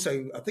what he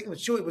also, I think, I'm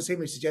sure it was him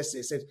who suggested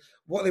it. Said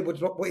what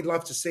he'd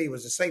love to see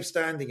was a safe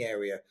standing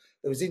area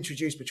that was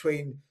introduced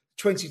between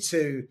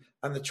 22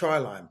 and the try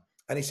line,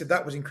 and he said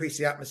that would increase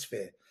the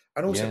atmosphere.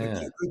 And also, if you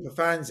put a group of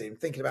fans in,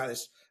 thinking about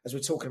this as we're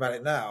talking about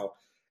it now,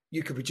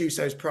 you could reduce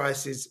those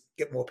prices,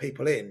 get more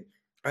people in,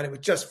 and it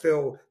would just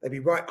feel they'd be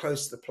right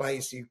close to the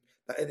place. It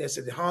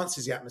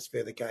enhances the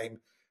atmosphere of the game,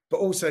 but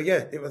also,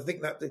 I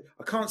think that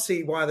I can't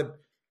see why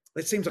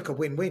it seems like a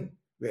win-win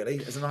really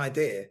as an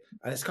idea,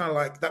 and it's kind of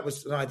like that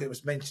was an idea that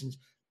was mentioned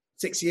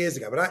 6 years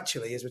ago, but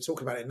actually, as we're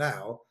talking about it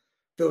now,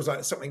 feels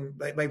like something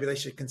that maybe they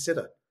should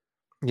consider.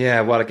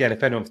 Yeah, well, again,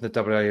 if anyone from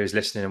the WO is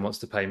listening and wants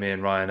to pay me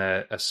and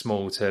Ryan a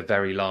small to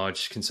very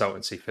large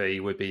consultancy fee,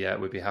 we'd be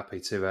happy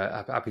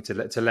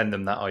to lend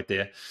them that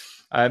idea.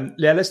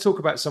 Let's talk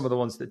about some of the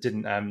ones that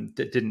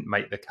didn't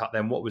make the cut.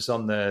 Then, what was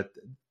on the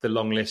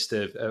long list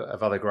of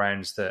other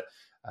grounds that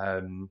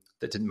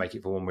didn't make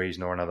it for one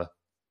reason or another?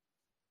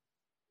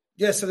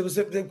 Yeah, so there was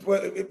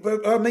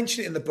I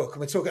mentioned it in the book,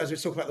 and as we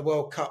talk about the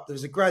World Cup, there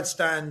was a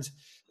grandstand,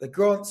 the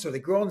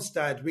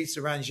Grandstad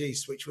Risa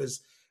Rangis, which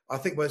was I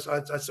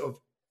sort of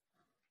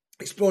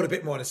explored a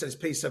bit more, and I said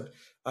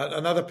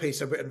another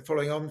piece I've written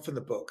following on from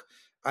the book.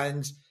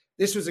 And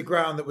this was a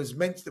ground that was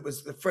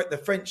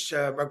the French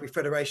Rugby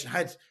Federation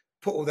had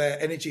put all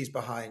their energies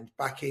behind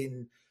back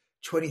in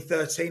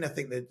 2013. I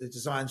think the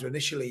designs were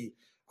initially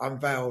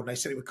unveiled, and they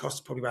said it would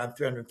cost probably around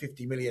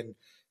 350 million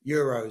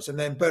euros. And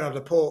then Bernard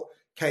Laporte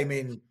came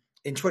in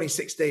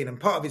 2016, and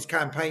part of his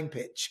campaign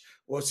pitch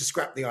was to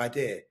scrap the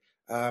idea.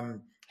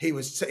 He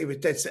was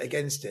dead set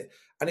against it.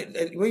 And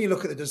when you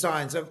look at the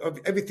designs,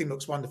 everything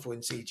looks wonderful in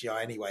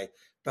CGI anyway,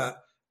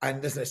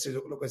 and doesn't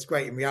necessarily look as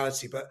great in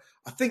reality. But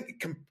I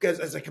think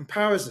as a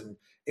comparison,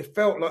 it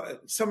felt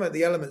like some of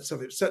the elements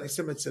of it, certainly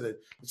similar to the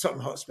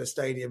Tottenham Hotspur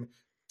Stadium,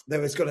 it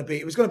was going to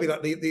be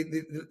like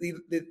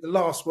the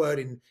last word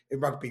in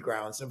rugby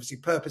grounds. Obviously,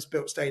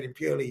 purpose-built stadium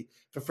purely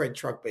for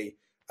French rugby.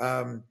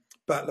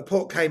 But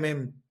Laporte came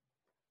in,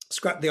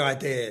 scrapped the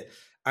idea.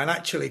 And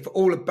actually, for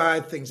all the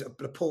bad things that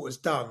Laporte has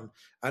done,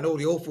 and all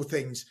the awful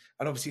things,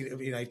 and obviously,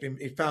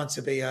 he's found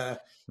to be a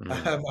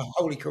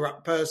wholly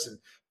corrupt person.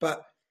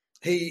 But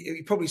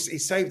he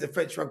saved the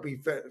French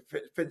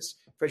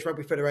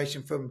Rugby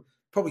Federation from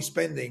probably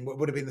spending what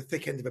would have been the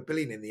thick end of $1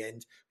 billion in the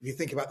end. If you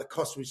think about the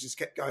cost, which just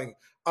kept going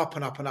up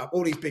and up and up.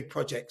 All these big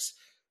projects,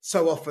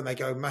 so often they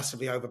go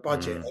massively over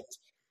budget. And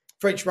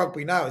French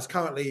rugby now is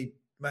currently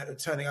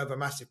turning over a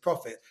massive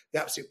profit,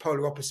 the absolute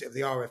polar opposite of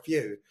the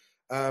RFU.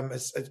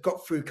 Has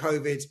got through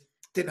COVID,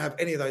 didn't have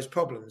any of those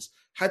problems.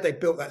 Had they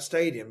built that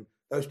stadium,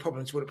 those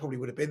problems probably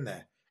would have been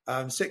there.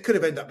 So it could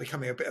have ended up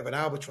becoming a bit of an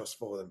albatross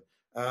for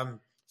them.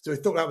 So we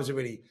thought that was a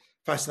really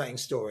fascinating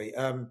story.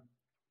 There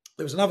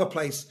was another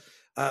place,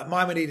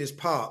 Maimonides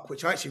Park,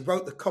 which I actually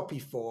wrote the copy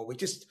for. We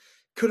just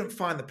couldn't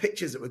find the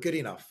pictures that were good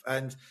enough.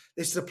 And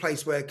this is a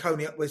place where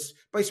Coney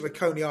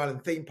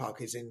Island theme park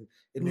is in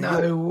New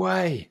York. No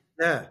way.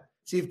 Yeah.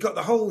 So you've got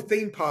the whole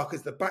theme park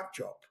as the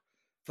backdrop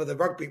for the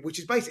rugby, which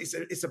is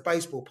basically it's a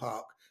baseball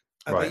park,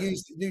 and they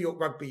used New York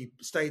Rugby,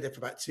 stayed there for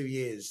about 2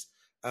 years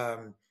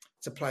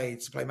to play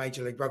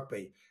Major League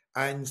Rugby.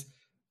 And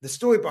the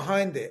story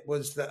behind it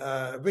was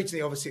that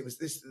originally, obviously, it was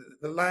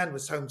the land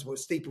was home to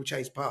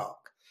Steeplechase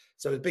Park,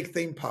 so it was a big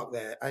theme park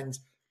there, and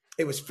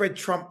it was Fred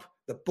Trump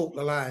that bought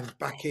the land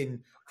back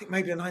in, I think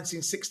maybe the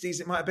 1960s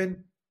it might have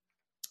been.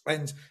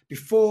 And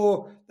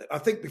before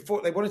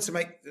they wanted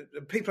to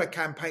people had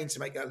campaigned to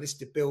make that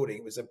listed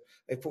building.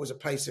 They thought it was a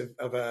place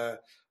of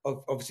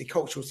obviously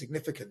cultural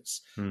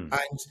significance. And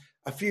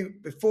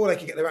before they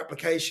could get their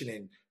application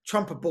in,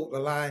 Trump had bought the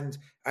land,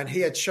 and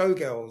he had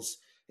showgirls.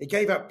 He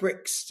gave out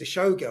bricks to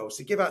showgirls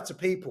to give out to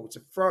people to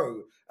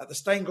throw at the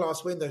stained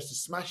glass windows to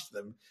smash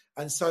them.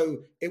 And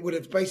so it would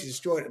have basically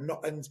destroyed them.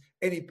 And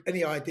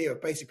any idea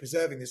of basically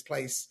preserving this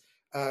place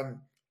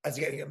as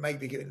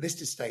getting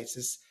listed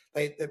status,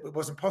 it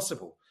wasn't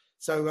possible.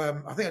 So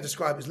I think I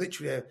described it as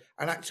literally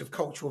an act of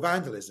cultural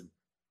vandalism.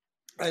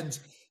 And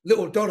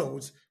Little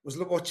Donald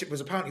was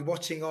apparently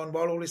watching on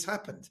while all this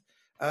happened.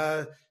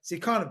 So he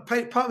kind of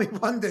part of me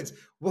wondered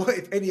what,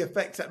 if any,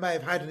 effect that may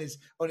have had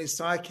on his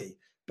psyche.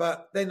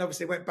 But then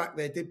obviously went back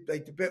there.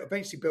 They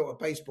eventually built a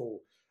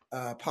baseball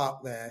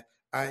park there,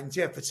 and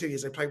for 2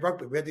 years they played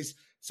rugby. We had these,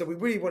 so we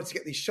really wanted to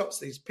get these shots.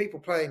 These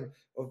people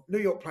of New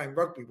York playing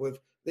rugby with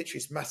literally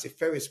this massive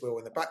Ferris wheel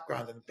in the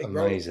background and big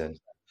amazing.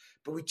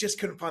 But we just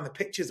couldn't find the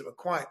pictures that were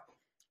quite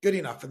good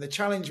enough. And the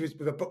challenge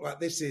with a book like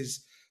this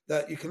is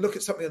that you can look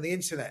at something on the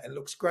internet and it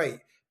looks great,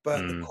 but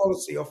the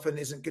quality often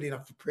isn't good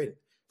enough for print.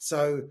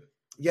 So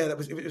yeah, it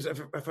was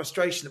a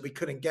frustration that we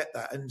couldn't get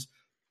that. And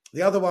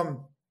the other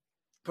one,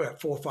 put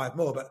out 4 or 5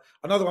 more, but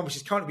another one which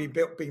is currently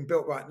being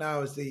built right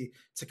now is the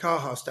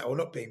Takaha Stadium, or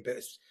not being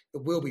built,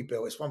 it will be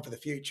built. It's one for the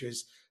future,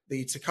 is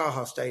the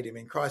Takaha Stadium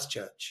in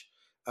Christchurch.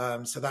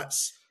 So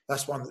that's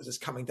one that's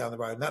coming down the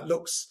road, and that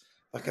looks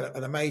like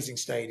an amazing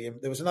stadium.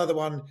 There was another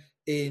one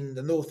in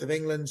the north of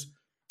England.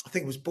 I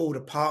think it was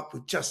Border Park.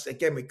 We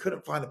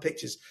couldn't find the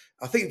pictures.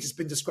 I think it's just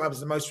been described as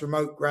the most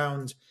remote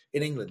ground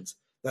in England.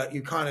 That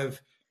you kind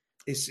of,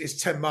 it's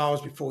 10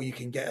 miles before you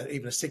can get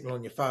even a signal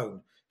on your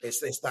phone. It's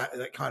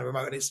that kind of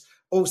remote, and it's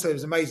also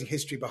there's amazing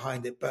history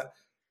behind it. But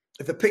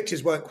if the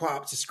pictures weren't quite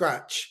up to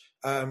scratch,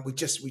 we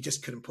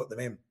just couldn't put them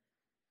in.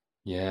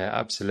 Yeah,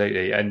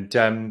 absolutely. And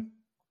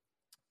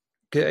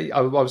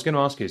I was going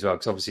to ask you as well,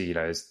 because obviously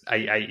there's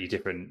 80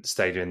 different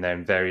stadia in there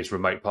in various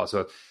remote parts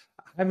of.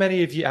 How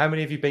many have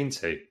you been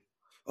to?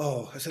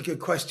 Oh, that's a good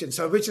question.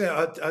 So originally,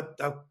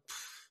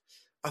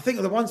 I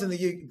think the ones in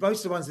the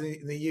most of the ones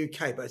in the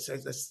UK, but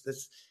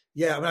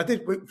yeah. I mean, I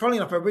did. Funnily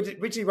enough, I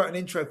originally wrote an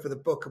intro for the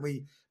book,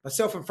 and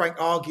myself and Frank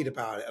argued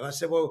about it. And I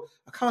said, well,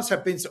 I can't say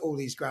I've been to all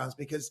these grounds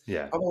because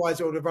otherwise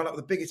I would have run up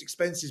the biggest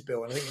expenses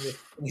bill, and I think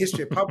in the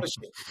history of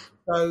publishing.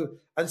 So,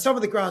 and some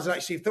of the grounds that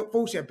actually,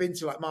 fortunately, I've been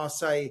to, like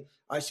Marseille.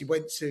 I actually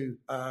went to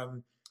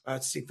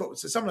see football.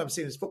 So some of them I've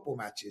seen as football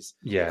matches.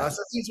 Yeah.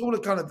 So these are all the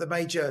kind of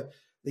the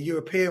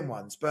European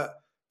ones, but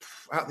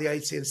out the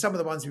 80, and some of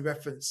the ones we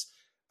reference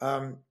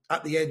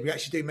at the end, we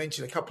actually do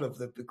mention a couple of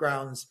the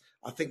grounds.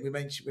 I think we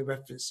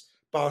referenced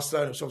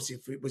Barcelona, which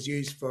obviously was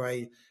used for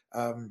a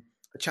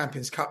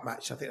Champions Cup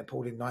match. I think they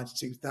pulled in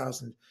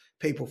 92,000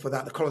 people for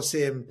that. The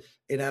Colosseum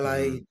in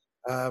LA.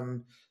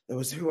 There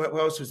was who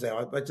else was there?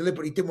 I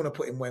deliberately didn't want to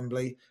put in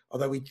Wembley,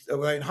 although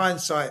in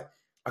hindsight,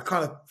 I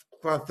kind of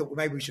thought well,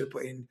 maybe we should have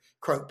put in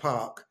Croke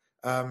Park.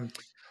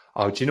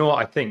 Oh, do you know what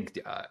I think?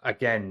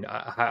 Again,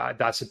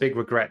 that's a big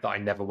regret that I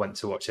never went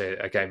to watch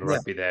a game of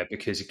rugby there,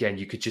 because again,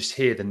 you could just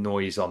hear the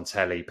noise on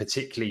telly,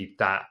 particularly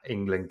that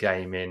England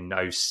game in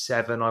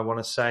 07, I want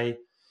to say.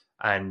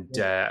 And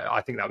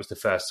I think that was the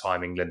first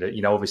time England,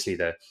 obviously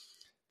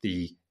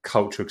the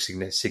cultural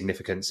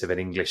significance of an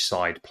English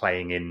side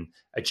playing in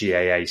a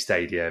GAA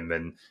stadium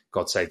and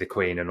God Save the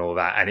Queen and all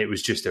that. And it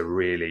was just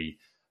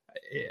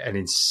an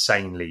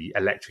insanely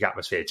electric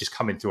atmosphere just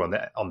coming through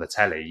on the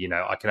telly.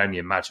 I can only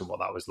imagine what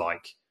that was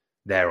like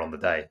there on the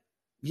day.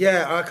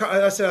 Yeah,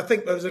 I said I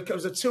think there was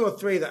a 2 or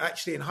 3 that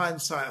actually, in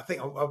hindsight, I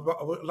think I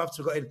would love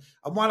to have got in,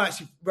 and one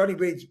actually only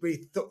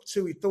we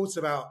thought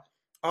about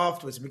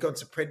afterwards, and we got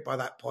to print by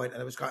that point,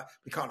 and it was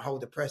we can't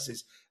hold the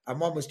presses, and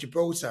one was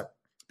Gibraltar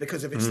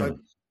because of its like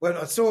when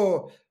I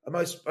saw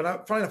funny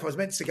enough, I was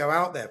meant to go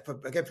out there for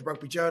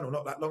Rugby Journal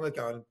not that long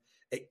ago, and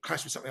it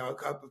clashed with something. I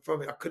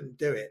couldn't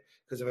do it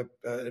because of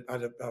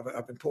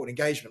an important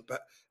engagement.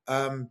 But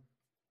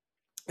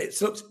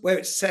it looks where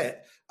it's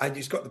set, and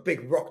it's got the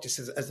big rock just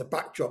as a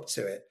backdrop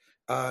to it.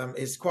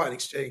 It's quite an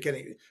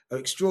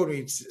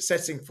extraordinary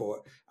setting for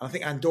it. And I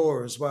think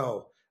Andorra as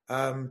well,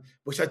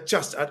 which I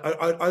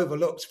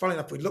overlooked. Funny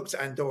enough, we looked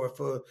at Andorra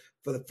for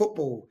the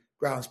football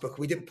grounds book.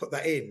 We didn't put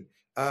that in.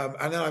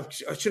 And then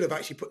I should have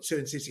actually put 2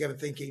 and 2 together,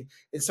 thinking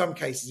in some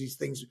cases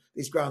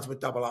these grounds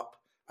would double up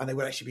and they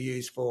would actually be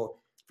used for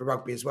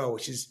rugby as well,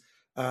 which is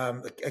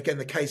again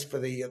the case for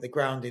the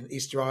ground in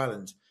Easter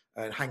Island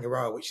and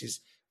Hangaroa, which is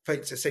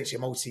essentially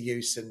a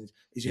multi-use and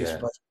is used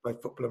for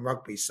both football and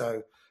rugby.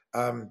 So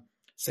that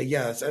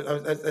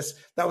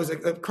was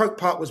Croke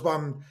Park was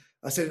one.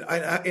 I said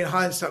in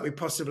hindsight we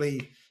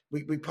possibly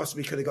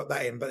could have got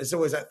that in, but there's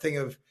always that thing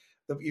of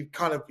you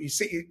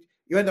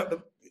end up.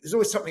 There's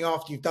always something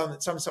after you've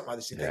done something like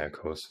this. You think, of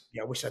course.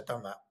 Yeah, I wish I'd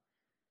done that.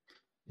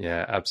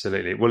 Yeah,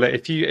 absolutely. Well,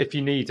 if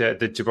you need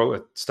the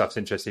Gibraltar stuff's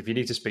interesting. If you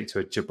need to speak to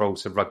a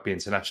Gibraltar Rugby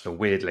International,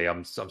 weirdly,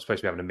 I'm supposed to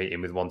be having a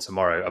meeting with one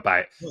tomorrow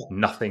about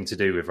nothing to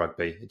do with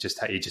rugby. He just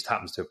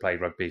happens to have played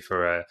rugby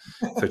for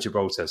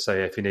Gibraltar. So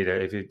if you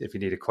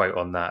need a quote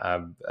on that,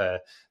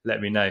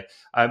 let me know.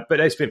 But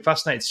it's been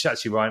fascinating to chat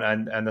to you,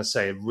 Ryan. And I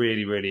say, I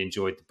really, really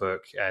enjoyed the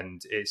book,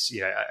 and it's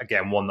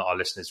again one that our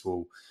listeners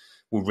will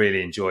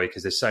really enjoy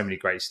because there's so many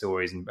great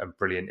stories and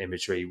brilliant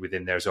imagery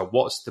within there as well.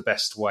 What's the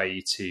best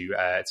way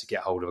to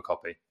get hold of a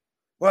copy?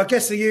 Well, I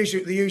guess the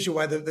usual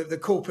way, the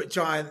corporate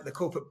giant, the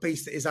corporate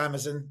beast that is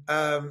Amazon.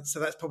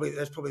 So that's probably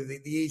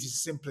the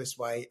easiest, simplest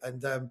way.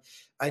 And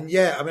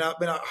yeah,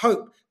 I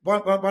hope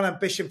one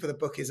ambition for the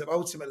book is that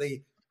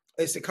ultimately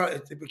we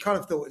kind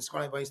of thought it's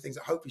one of those things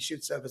that hopefully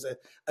should serve as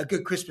a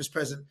good Christmas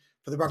present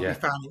for the rugby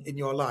fan in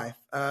your life.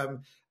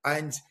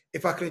 And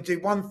if I could do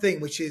one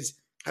thing, which is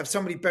have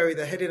somebody bury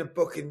their head in a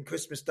book in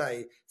Christmas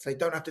Day so they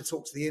don't have to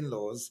talk to the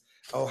in-laws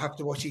or have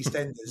to watch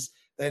EastEnders,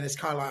 then it's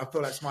kind of like I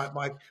feel that's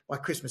my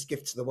Christmas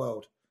gift to the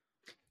world.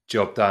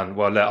 Job done.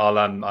 Well, look,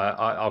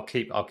 I'll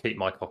keep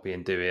my copy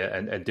and do it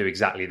and do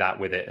exactly that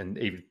with it. And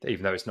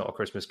even though it's not a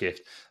Christmas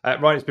gift,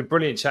 Ryan, it's been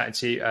brilliant chatting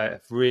to you.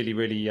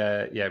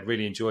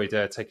 Really enjoyed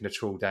taking a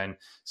trawl down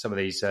some of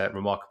these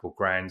remarkable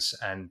grounds.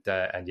 And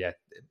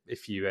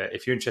if you're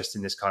interested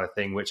in this kind of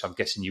thing, which I'm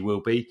guessing you will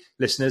be,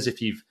 listeners,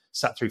 if you've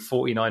sat through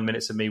 49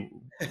 minutes of me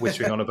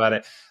whittering on about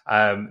it,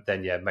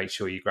 then yeah, make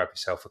sure you grab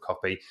yourself a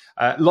copy.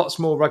 Lots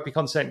more rugby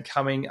content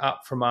coming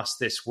up from us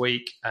this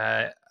week.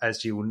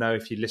 As you will know,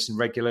 if you listen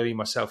regularly,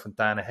 myself and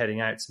Dan are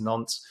heading out to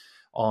Nantes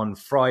on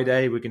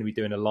Friday. We're going to be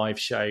doing a live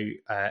show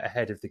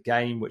ahead of the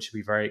game, which will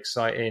be very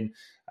exciting.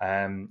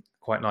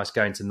 Quite nice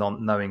going to Nantes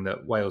knowing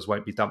that Wales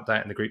won't be dumped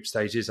out in the group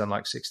stages,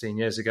 unlike 16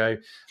 years ago.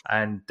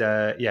 And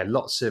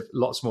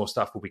lots more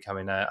stuff will be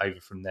coming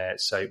over from there.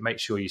 So make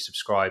sure you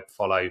subscribe,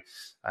 follow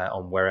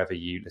on wherever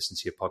you listen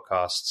to your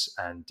podcasts.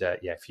 And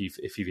if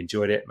you've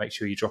enjoyed it, make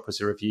sure you drop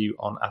us a review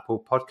on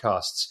Apple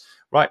Podcasts.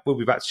 Right, we'll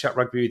be back to chat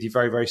rugby with you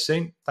very, very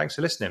soon. Thanks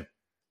for listening.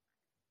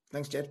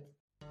 Thanks, Jed.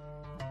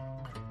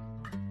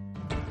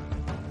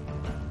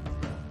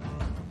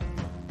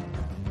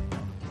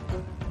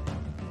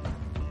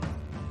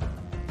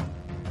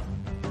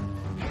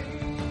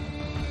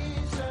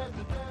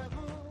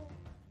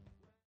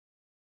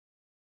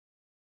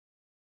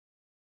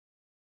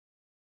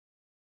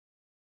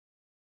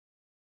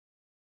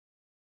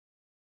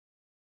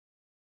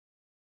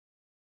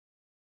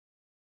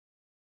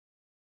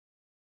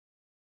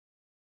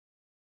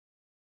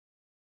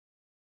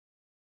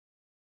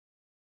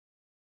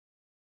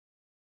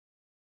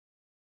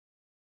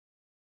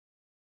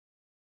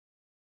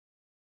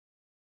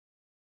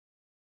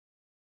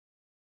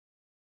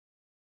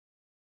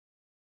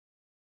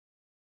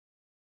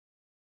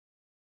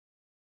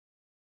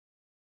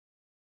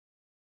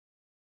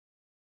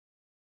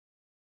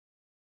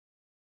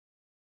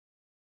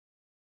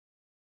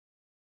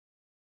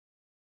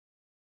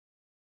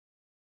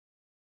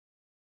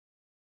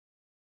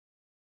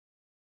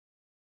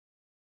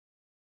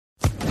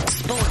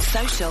 Sports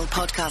Social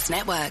Podcast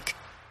Network.